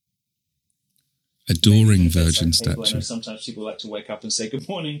adoring virgin statue. I know sometimes people like to wake up and say good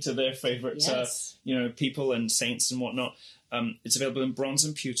morning to their favourite, people and saints and whatnot. It's available in bronze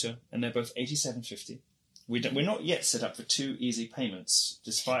and pewter, and they're both $87.50. we're not yet set up for 2 easy payments,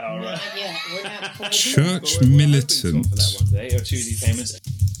 despite our Church we're militant hoping for that one day, or 2 easy payments.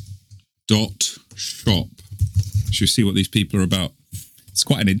 .shop. Should we see what these people are about? It's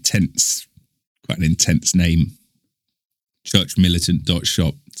quite an intense name. Church militant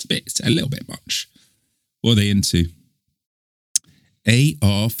 .shop. It's a little bit much. What are they into?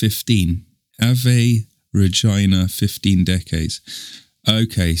 AR-15. Ave Regina 15 decades.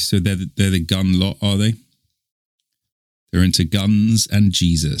 Okay, so they're the gun lot, are they? They're into guns and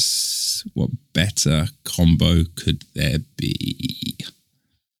Jesus. What better combo could there be?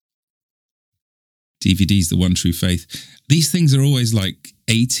 DVD's the one true faith. These things are always like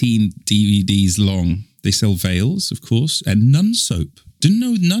 18 DVDs long. They sell veils, of course, and nun soap. Didn't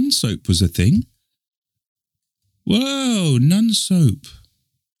know nun soap was a thing. Whoa, nun soap.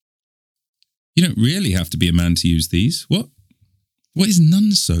 You don't really have to be a man to use these. What is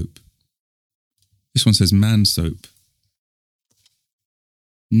nun soap? This one says man soap.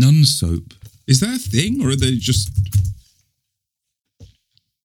 Nun soap. Is that a thing, or are they just...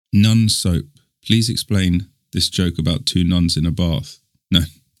 Nun soap. Please explain this joke about 2 nuns in a bath. No.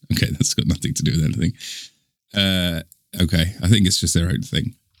 Okay, that's got nothing to do with anything. Okay, I think it's just their own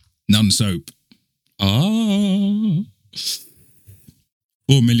thing. Nun soap. 4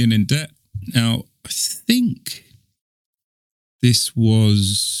 million in debt. Now, I think this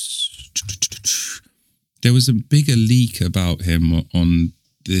was... There was a bigger leak about him on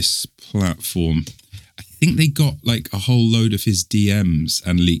this platform. I think they got like a whole load of his DMs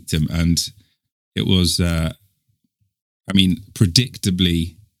and leaked him, and it was,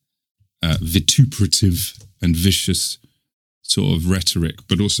 predictably vituperative and vicious sort of rhetoric,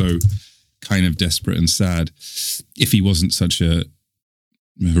 but also kind of desperate and sad if he wasn't such a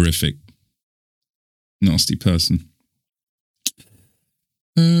horrific, nasty person.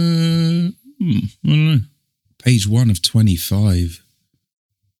 I don't know. Page 1 of 25.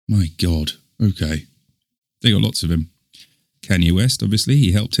 My God. Okay. They got lots of him. Kanye West, obviously,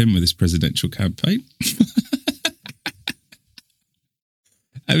 he helped him with his presidential campaign.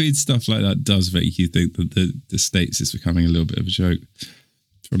 I mean, stuff like that does make you think that the States is becoming a little bit of a joke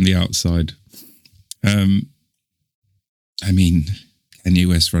from the outside. Kanye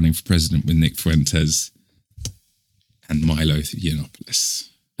West running for president with Nick Fuentes and Milo Yiannopoulos,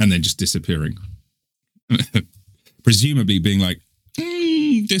 and then just disappearing. Presumably being like,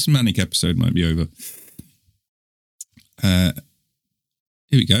 this manic episode might be over. Here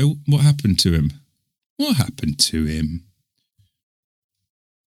we go. What happened to him?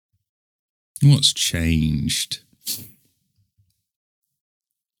 What's changed?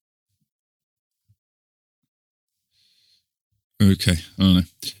 Okay, I don't know.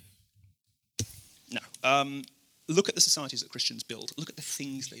 No. Look at the societies that Christians build. Look at the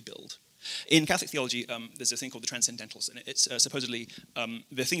things they build. In Catholic theology, there's a thing called the Transcendentals, and it's supposedly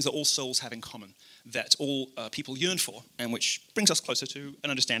the things that all souls have in common, that all people yearn for, and which brings us closer to an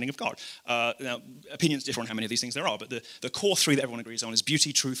understanding of God. Now, opinions differ on how many of these things there are, but the core 3 that everyone agrees on is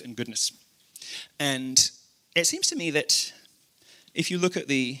beauty, truth, and goodness. And it seems to me that if you look at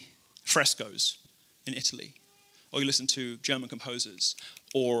the frescoes in Italy, or you listen to German composers,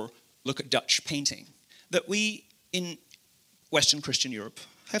 or look at Dutch painting, that we in Western Christian Europe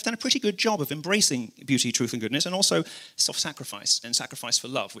have done a pretty good job of embracing beauty, truth, and goodness, and also self-sacrifice and sacrifice for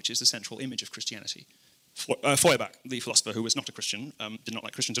love, which is the central image of Christianity. Feuerbach, the philosopher who was not a Christian, did not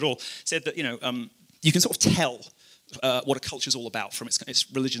like Christians at all, said that you can sort of tell what a culture is all about from its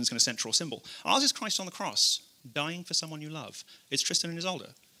religion's kind of central symbol. Ours is Christ on the cross, dying for someone you love. It's Tristan and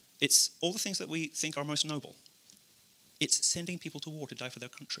Isolde. It's all the things that we think are most noble. It's sending people to war to die for their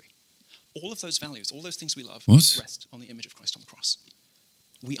country. All of those values, all those things we love, rest on the image of Christ on the cross.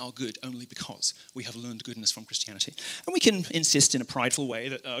 We are good only because we have learned goodness from Christianity. And we can insist in a prideful way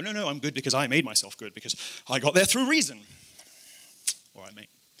that, oh, no, I'm good because I made myself good, because I got there through reason. All right, mate.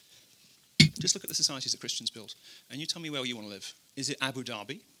 Just look at the societies that Christians build, and you tell me where you want to live. Is it Abu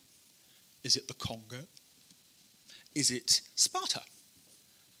Dhabi? Is it the Congo? Is it Sparta?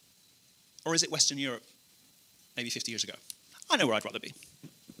 Or is it Western Europe, maybe 50 years ago? I know where I'd rather be.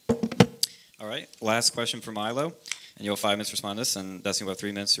 All right, last question for Milo, and you'll have 5 minutes to respond to this, and Destiny will have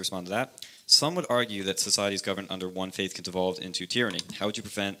 3 minutes to respond to that. Some would argue that societies governed under one faith can devolve into tyranny. How would you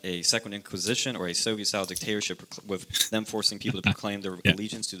prevent a Second Inquisition or a Soviet-style dictatorship with them forcing people to proclaim their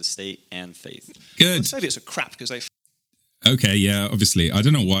allegiance to the state and faith? Good. Well, the Soviets are crap because they... Okay, yeah, obviously. I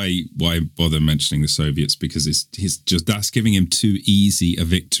don't know why bother mentioning the Soviets, because that's giving him too easy a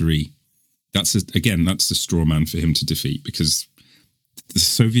victory. That's the straw man for him to defeat, because the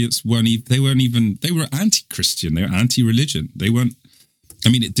Soviets they were anti-Christian, they were anti-religion. They weren't I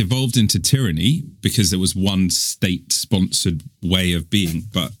mean, it devolved into tyranny because there was one state-sponsored way of being,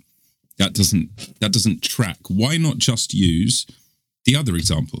 but that doesn't track. Why not just use the other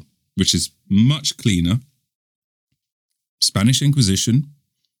example, which is much cleaner? Spanish Inquisition,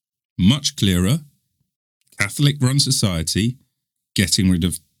 much clearer, Catholic-run society, getting rid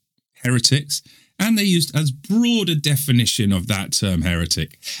of heretics, and they used as broad a definition of that term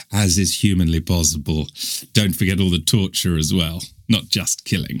heretic as is humanly possible. Don't forget all the torture as well, not just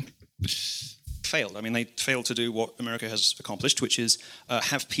killing. Failed. I mean, they failed to do what America has accomplished, which is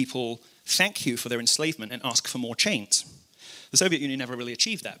have people thank you for their enslavement and ask for more chains. The Soviet Union never really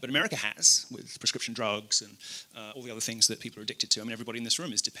achieved that, but America has, with prescription drugs and all the other things that people are addicted to. I mean, everybody in this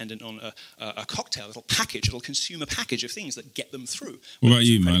room is dependent on a cocktail, a little package, a little consumer package of things that get them through. What about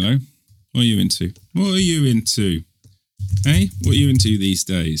you, Milo? What are you into? What are you into? Hey, what are you into these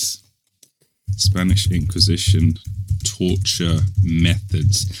days? Spanish Inquisition, torture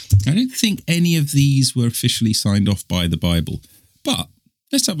methods. I don't think any of these were officially signed off by the Bible, but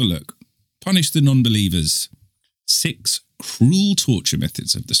let's have a look. Punish the non-believers. 6 cruel torture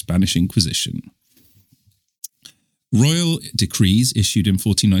methods of the Spanish Inquisition. Royal decrees issued in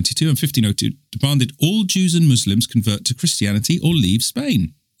 1492 and 1502 demanded all Jews and Muslims convert to Christianity or leave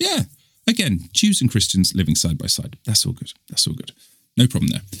Spain. Yeah, again, Jews and Christians living side by side. That's all good. That's all good. No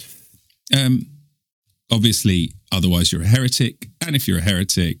problem there. Obviously, otherwise you're a heretic. And if you're a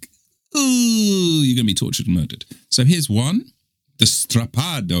heretic, ooh, you're going to be tortured and murdered. So here's one, the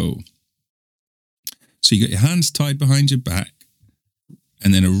strapado. So you got your hands tied behind your back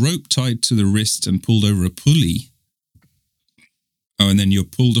and then a rope tied to the wrist and pulled over a pulley. Oh, and then you're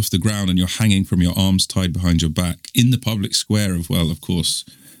pulled off the ground and you're hanging from your arms tied behind your back in the public square of, well, of course.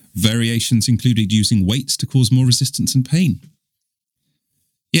 Variations included using weights to cause more resistance and pain.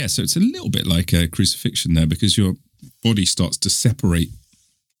 Yeah, so it's a little bit like a crucifixion there because your body starts to separate.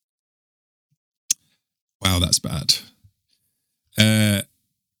 Wow, that's bad.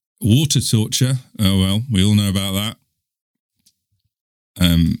 Water torture. Oh, well, we all know about that.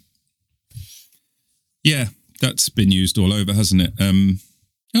 Yeah, that's been used all over, hasn't it?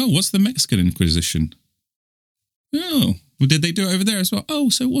 What's the Mexican Inquisition? Oh, well, did they do it over there as well? Oh,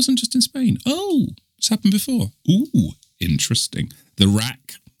 so it wasn't just in Spain. Oh, it's happened before. Ooh, interesting. The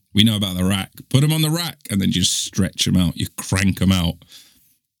rack. We know about the rack. Put them on the rack and then just stretch them out. You crank them out.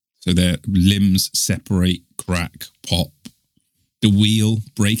 So their limbs separate, crack, pop. The wheel,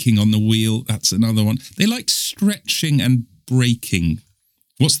 breaking on the wheel, that's another one. They liked stretching and breaking.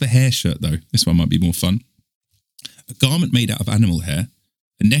 What's the hair shirt, though? This one might be more fun. A garment made out of animal hair,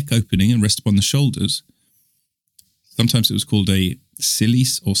 a neck opening and rest upon the shoulders. Sometimes it was called a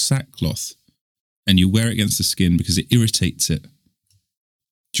cilice or sackcloth, and you wear it against the skin because it irritates it.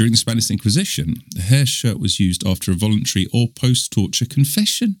 During the Spanish Inquisition, the hair shirt was used after a voluntary or post-torture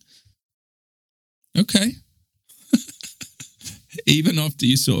confession. Okay. Even after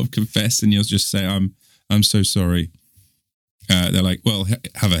you sort of confess and you'll just say, I'm so sorry. They're like, well,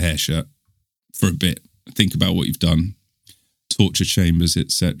 have a hair shirt for a bit. Think about what you've done. Torture chambers,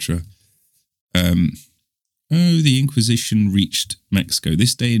 etc. The Inquisition reached Mexico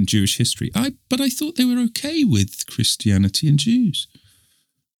this day in Jewish history. But I thought they were okay with Christianity and Jews.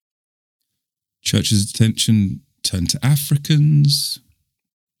 Church's attention turned to Africans.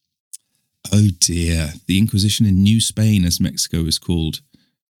 Oh dear, the Inquisition in New Spain, as Mexico is called,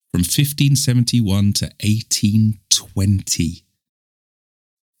 from 1571 to 1820.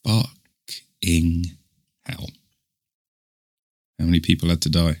 Fucking hell. How many people had to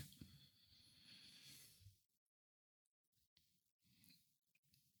die?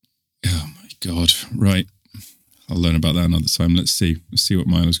 Oh my God. Right. I'll learn about that another time. Let's see what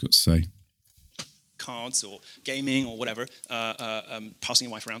Milo's got to say. Cards or gaming or whatever, passing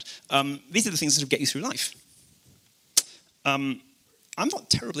your wife around. These are the things that get you through life. I'm not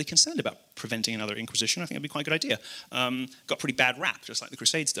terribly concerned about preventing another Inquisition. I think it'd be quite a good idea. Got pretty bad rap, just like the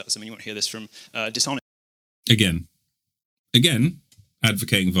Crusades does. I mean, you won't hear this from dishonest Again,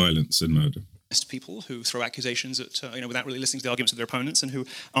 advocating violence and murder. People who throw accusations at, without really listening to the arguments of their opponents and who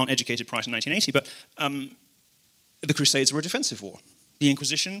aren't educated prior to 1980. But the Crusades were a defensive war. The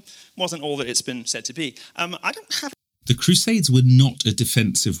Inquisition wasn't all that it's been said to be. I don't have... The Crusades were not a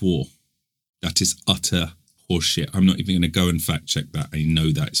defensive war. That is utter horseshit. I'm not even going to go and fact check that. I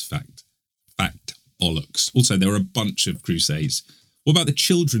know that is fact. Fact bollocks. Also, there were a bunch of crusades. What about the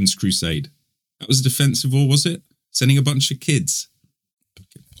Children's Crusade? That was a defensive war, was it? Sending a bunch of kids.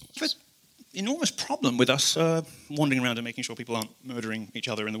 There's an enormous problem with us wandering around and making sure people aren't murdering each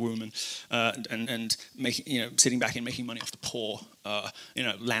other in the womb and making, sitting back and making money off the poor,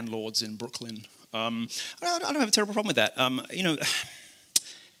 landlords in Brooklyn. I don't have a terrible problem with that.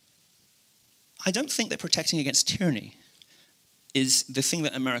 I don't think that protecting against tyranny is the thing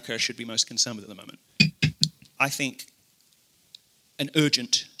that America should be most concerned with at the moment. I think an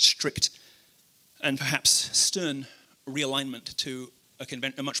urgent, strict, and perhaps stern realignment to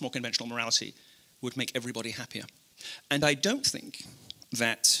a much more conventional morality would make everybody happier. And I don't think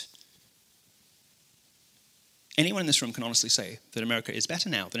that anyone in this room can honestly say that America is better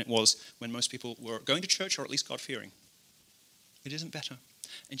now than it was when most people were going to church or at least God-fearing. It isn't better.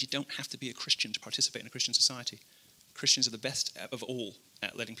 And you don't have to be a Christian to participate in a Christian society. Christians are the best of all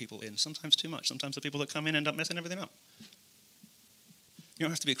at letting people in, sometimes too much. Sometimes the people that come in end up messing everything up. You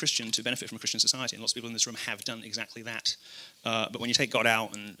don't have to be a Christian to benefit from a Christian society, and lots of people in this room have done exactly that. But when you take God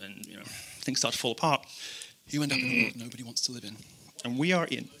out and things start to fall apart, you end up in a world nobody wants to live in. And we are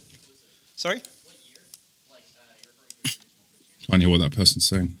in. Sorry? I hear what that person's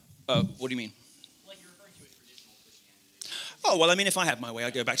saying. What do you mean? Oh, well, I mean, if I had my way,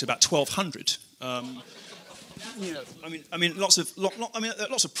 I'd go back to about 1200.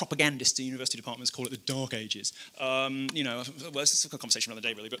 Lots of propagandists in university departments call it the Dark Ages. Well, it's a conversation for another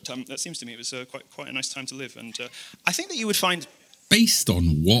day, really, but that seems to me it was quite a nice time to live. And I think that you would find... Based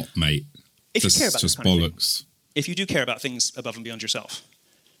on what, mate? If you care about just this kind of bollocks. thing, if you do care about things above and beyond yourself,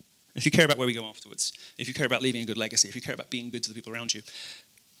 if you care about where we go afterwards, if you care about leaving a good legacy, if you care about being good to the people around you,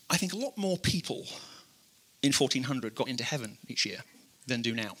 I think a lot more people in 1400 got into heaven each year than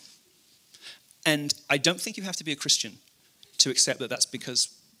do now. And I don't think you have to be a Christian to accept that that's because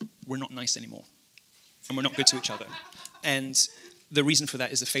we're not nice anymore and we're not good to each other. And the reason for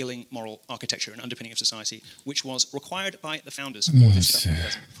that is a failing moral architecture and underpinning of society, which was required by the founders for this stuff that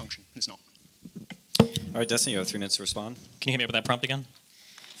doesn't function. It's not. All right, Destiny, you have 3 minutes to respond. Can you hit me with that prompt again?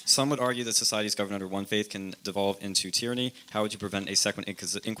 Some would argue that societies governed under one faith can devolve into tyranny. How would you prevent a second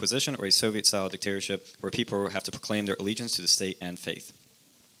Inquisition or a Soviet-style dictatorship where people have to proclaim their allegiance to the state and faith?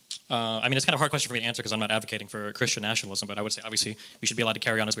 It's kind of a hard question for me to answer because I'm not advocating for Christian nationalism, but I would say obviously we should be allowed to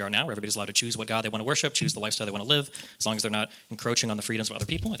carry on as we are now, where everybody's allowed to choose what God they want to worship, choose the lifestyle they want to live, as long as they're not encroaching on the freedoms of other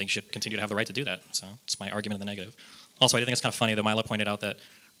people. I think you should continue to have the right to do that. So it's my argument in the negative. Also, I think it's kind of funny that Milo pointed out that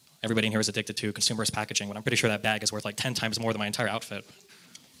everybody in here is addicted to consumerist packaging, when I'm pretty sure that bag is worth like 10 times more than my entire outfit.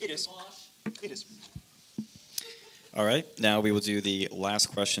 It is. It is. All right, now we will do the last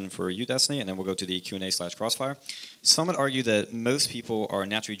question for you, Destiny, and then we'll go to the Q&A/crossfire. Some would argue that most people are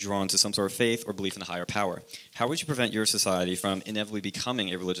naturally drawn to some sort of faith or belief in a higher power. How would you prevent your society from inevitably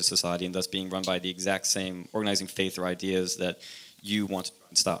becoming a religious society and thus being run by the exact same organizing faith or ideas that you want to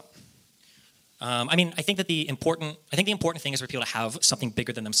stop? I think the important thing is for people to have something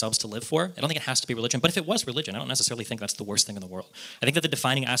bigger than themselves to live for. I don't think it has to be religion, but if it was religion, I don't necessarily think that's the worst thing in the world. I think that the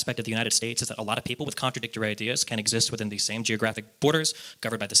defining aspect of the United States is that a lot of people with contradictory ideas can exist within the same geographic borders,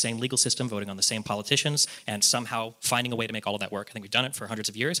 governed by the same legal system, voting on the same politicians, and somehow finding a way to make all of that work. I think we've done it for hundreds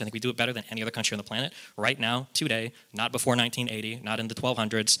of years. I think we do it better than any other country on the planet. Right now, today, not before 1980, not in the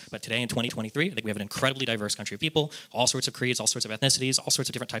 1200s, but today in 2023, I think we have an incredibly diverse country of people, all sorts of creeds, all sorts of ethnicities, all sorts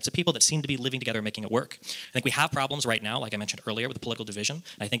of different types of people that seem to be living together and making it work. I think we have problems right now, like I mentioned earlier, with the political division.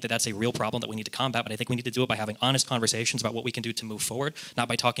 And I think that that's a real problem that we need to combat, but I think we need to do it by having honest conversations about what we can do to move forward, not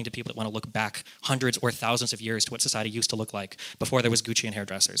by talking to people that want to look back hundreds or thousands of years to what society used to look like before there was Gucci and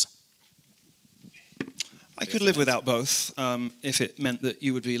hairdressers. I could live without both if it meant that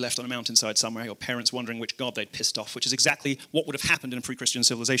you would be left on a mountainside somewhere, your parents wondering which god they'd pissed off, which is exactly what would have happened in a pre-Christian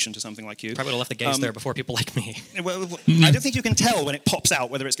civilization to something like you. Probably would have left the gays there before people like me. Well, I don't think you can tell when it pops out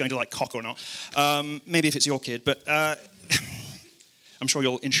whether it's going to like cock or not. Maybe if it's your kid, but I'm sure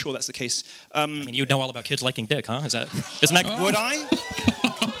you'll ensure that's the case. You know all about kids liking dick, huh? Isn't that? Would I?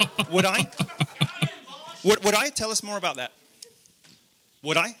 Would I? Tell us more about that.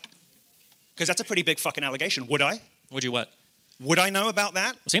 Would I? Because that's a pretty big fucking allegation. Would I? Would you what? Would I know about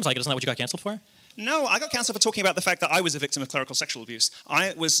that? It seems like it. Isn't that what you got canceled for? No, I got canceled for talking about the fact that I was a victim of clerical sexual abuse.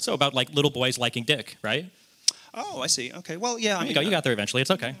 So about like little boys liking dick, right? Oh, I see. Okay. Well, yeah. You got there eventually. It's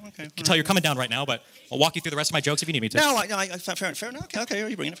okay. I can tell you're coming down right now, but I'll walk you through the rest of my jokes if you need me to. No, fair enough. Okay,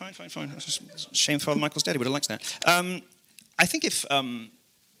 you're bringing it. Fine. It's just a shame Father Michael's daddy would have liked that. I think if...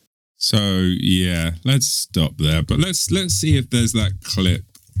 So, yeah, let's stop there. But let's see if there's that clip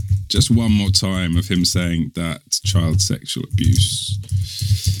just one more time of him saying that child sexual abuse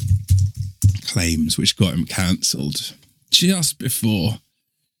claims, which got him cancelled just before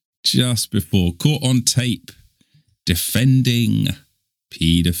caught on tape defending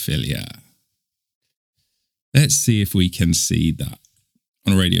paedophilia. Let's see if we can see that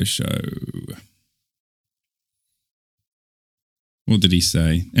on a radio show. What did he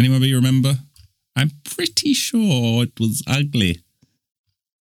say? Anybody remember? I'm pretty sure it was ugly.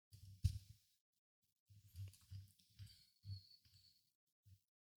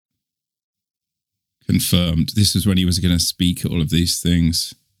 confirmed. This was when he was going to speak at all of these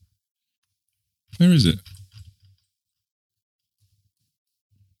things. Where is it?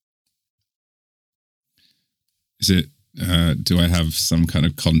 Is it, do I have some kind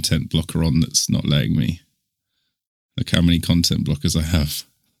of content blocker on that's not letting me? Look how many content blockers I have.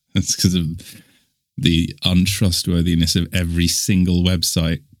 That's because of the untrustworthiness of every single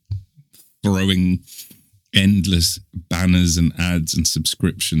website throwing endless banners and ads and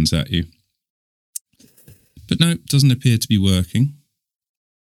subscriptions at you. But no, it doesn't appear to be working.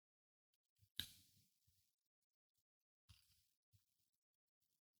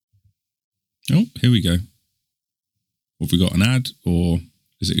 Oh, here we go. Have we got an ad, or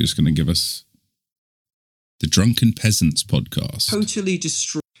is it just going to give us the Drunken Peasants podcast? Totally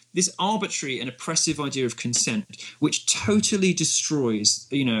destroy this arbitrary and oppressive idea of consent, which totally destroys,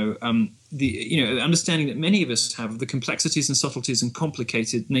 the understanding that many of us have of the complexities and subtleties and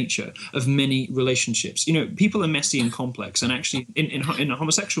complicated nature of many relationships. People are messy and complex, and actually, in the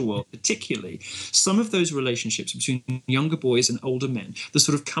homosexual world, particularly, some of those relationships between younger boys and older men, the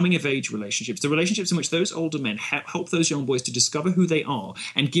sort of coming of age relationships, the relationships in which those older men help those young boys to discover who they are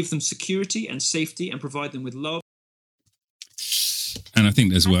and give them security and safety and provide them with love. And I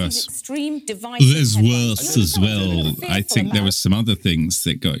think there's worse. There's worse as well. I think there were some other things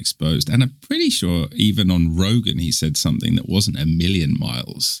that got exposed. And I'm pretty sure even on Rogan, he said something that wasn't a million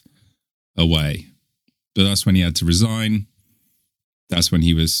miles away. But that's when he had to resign. That's when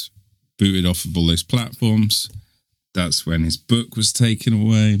he was booted off of all those platforms. That's when his book was taken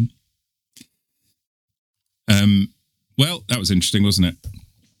away. Well, that was interesting, wasn't it?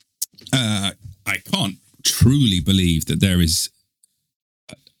 I can't truly believe that there is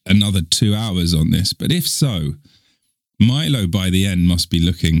another 2 hours on this, but if so, Milo by the end must be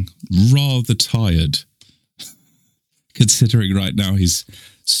looking rather tired, considering right now he's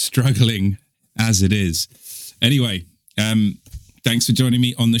struggling as it is. Anyway, thanks for joining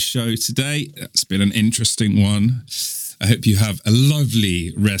me on the show today. It's been an interesting one. I hope you have a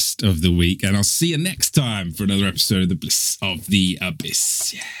lovely rest of the week, and I'll see you next time for another episode of The Bliss of the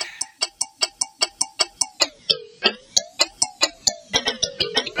Abyss. Yeah.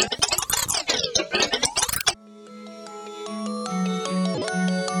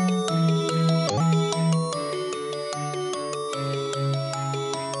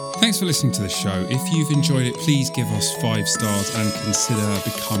 Thanks for listening to the show. If you've enjoyed it, please give us 5 stars and consider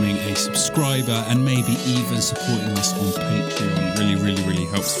becoming a subscriber and maybe even supporting us on Patreon. Really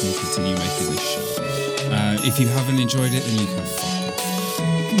helps me continue making this show. If you haven't enjoyed it, then you can fuck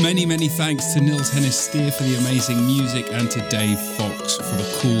off. Many thanks to Nils Hennis-Steer for the amazing music and to Dave Fox for the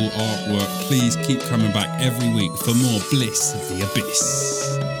cool artwork. Please keep coming back every week for more Bliss of the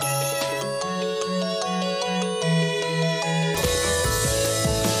Abyss.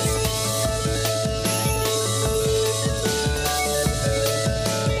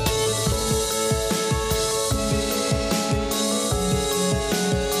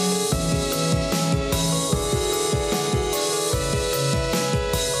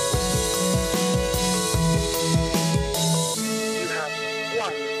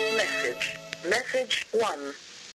 Message 1.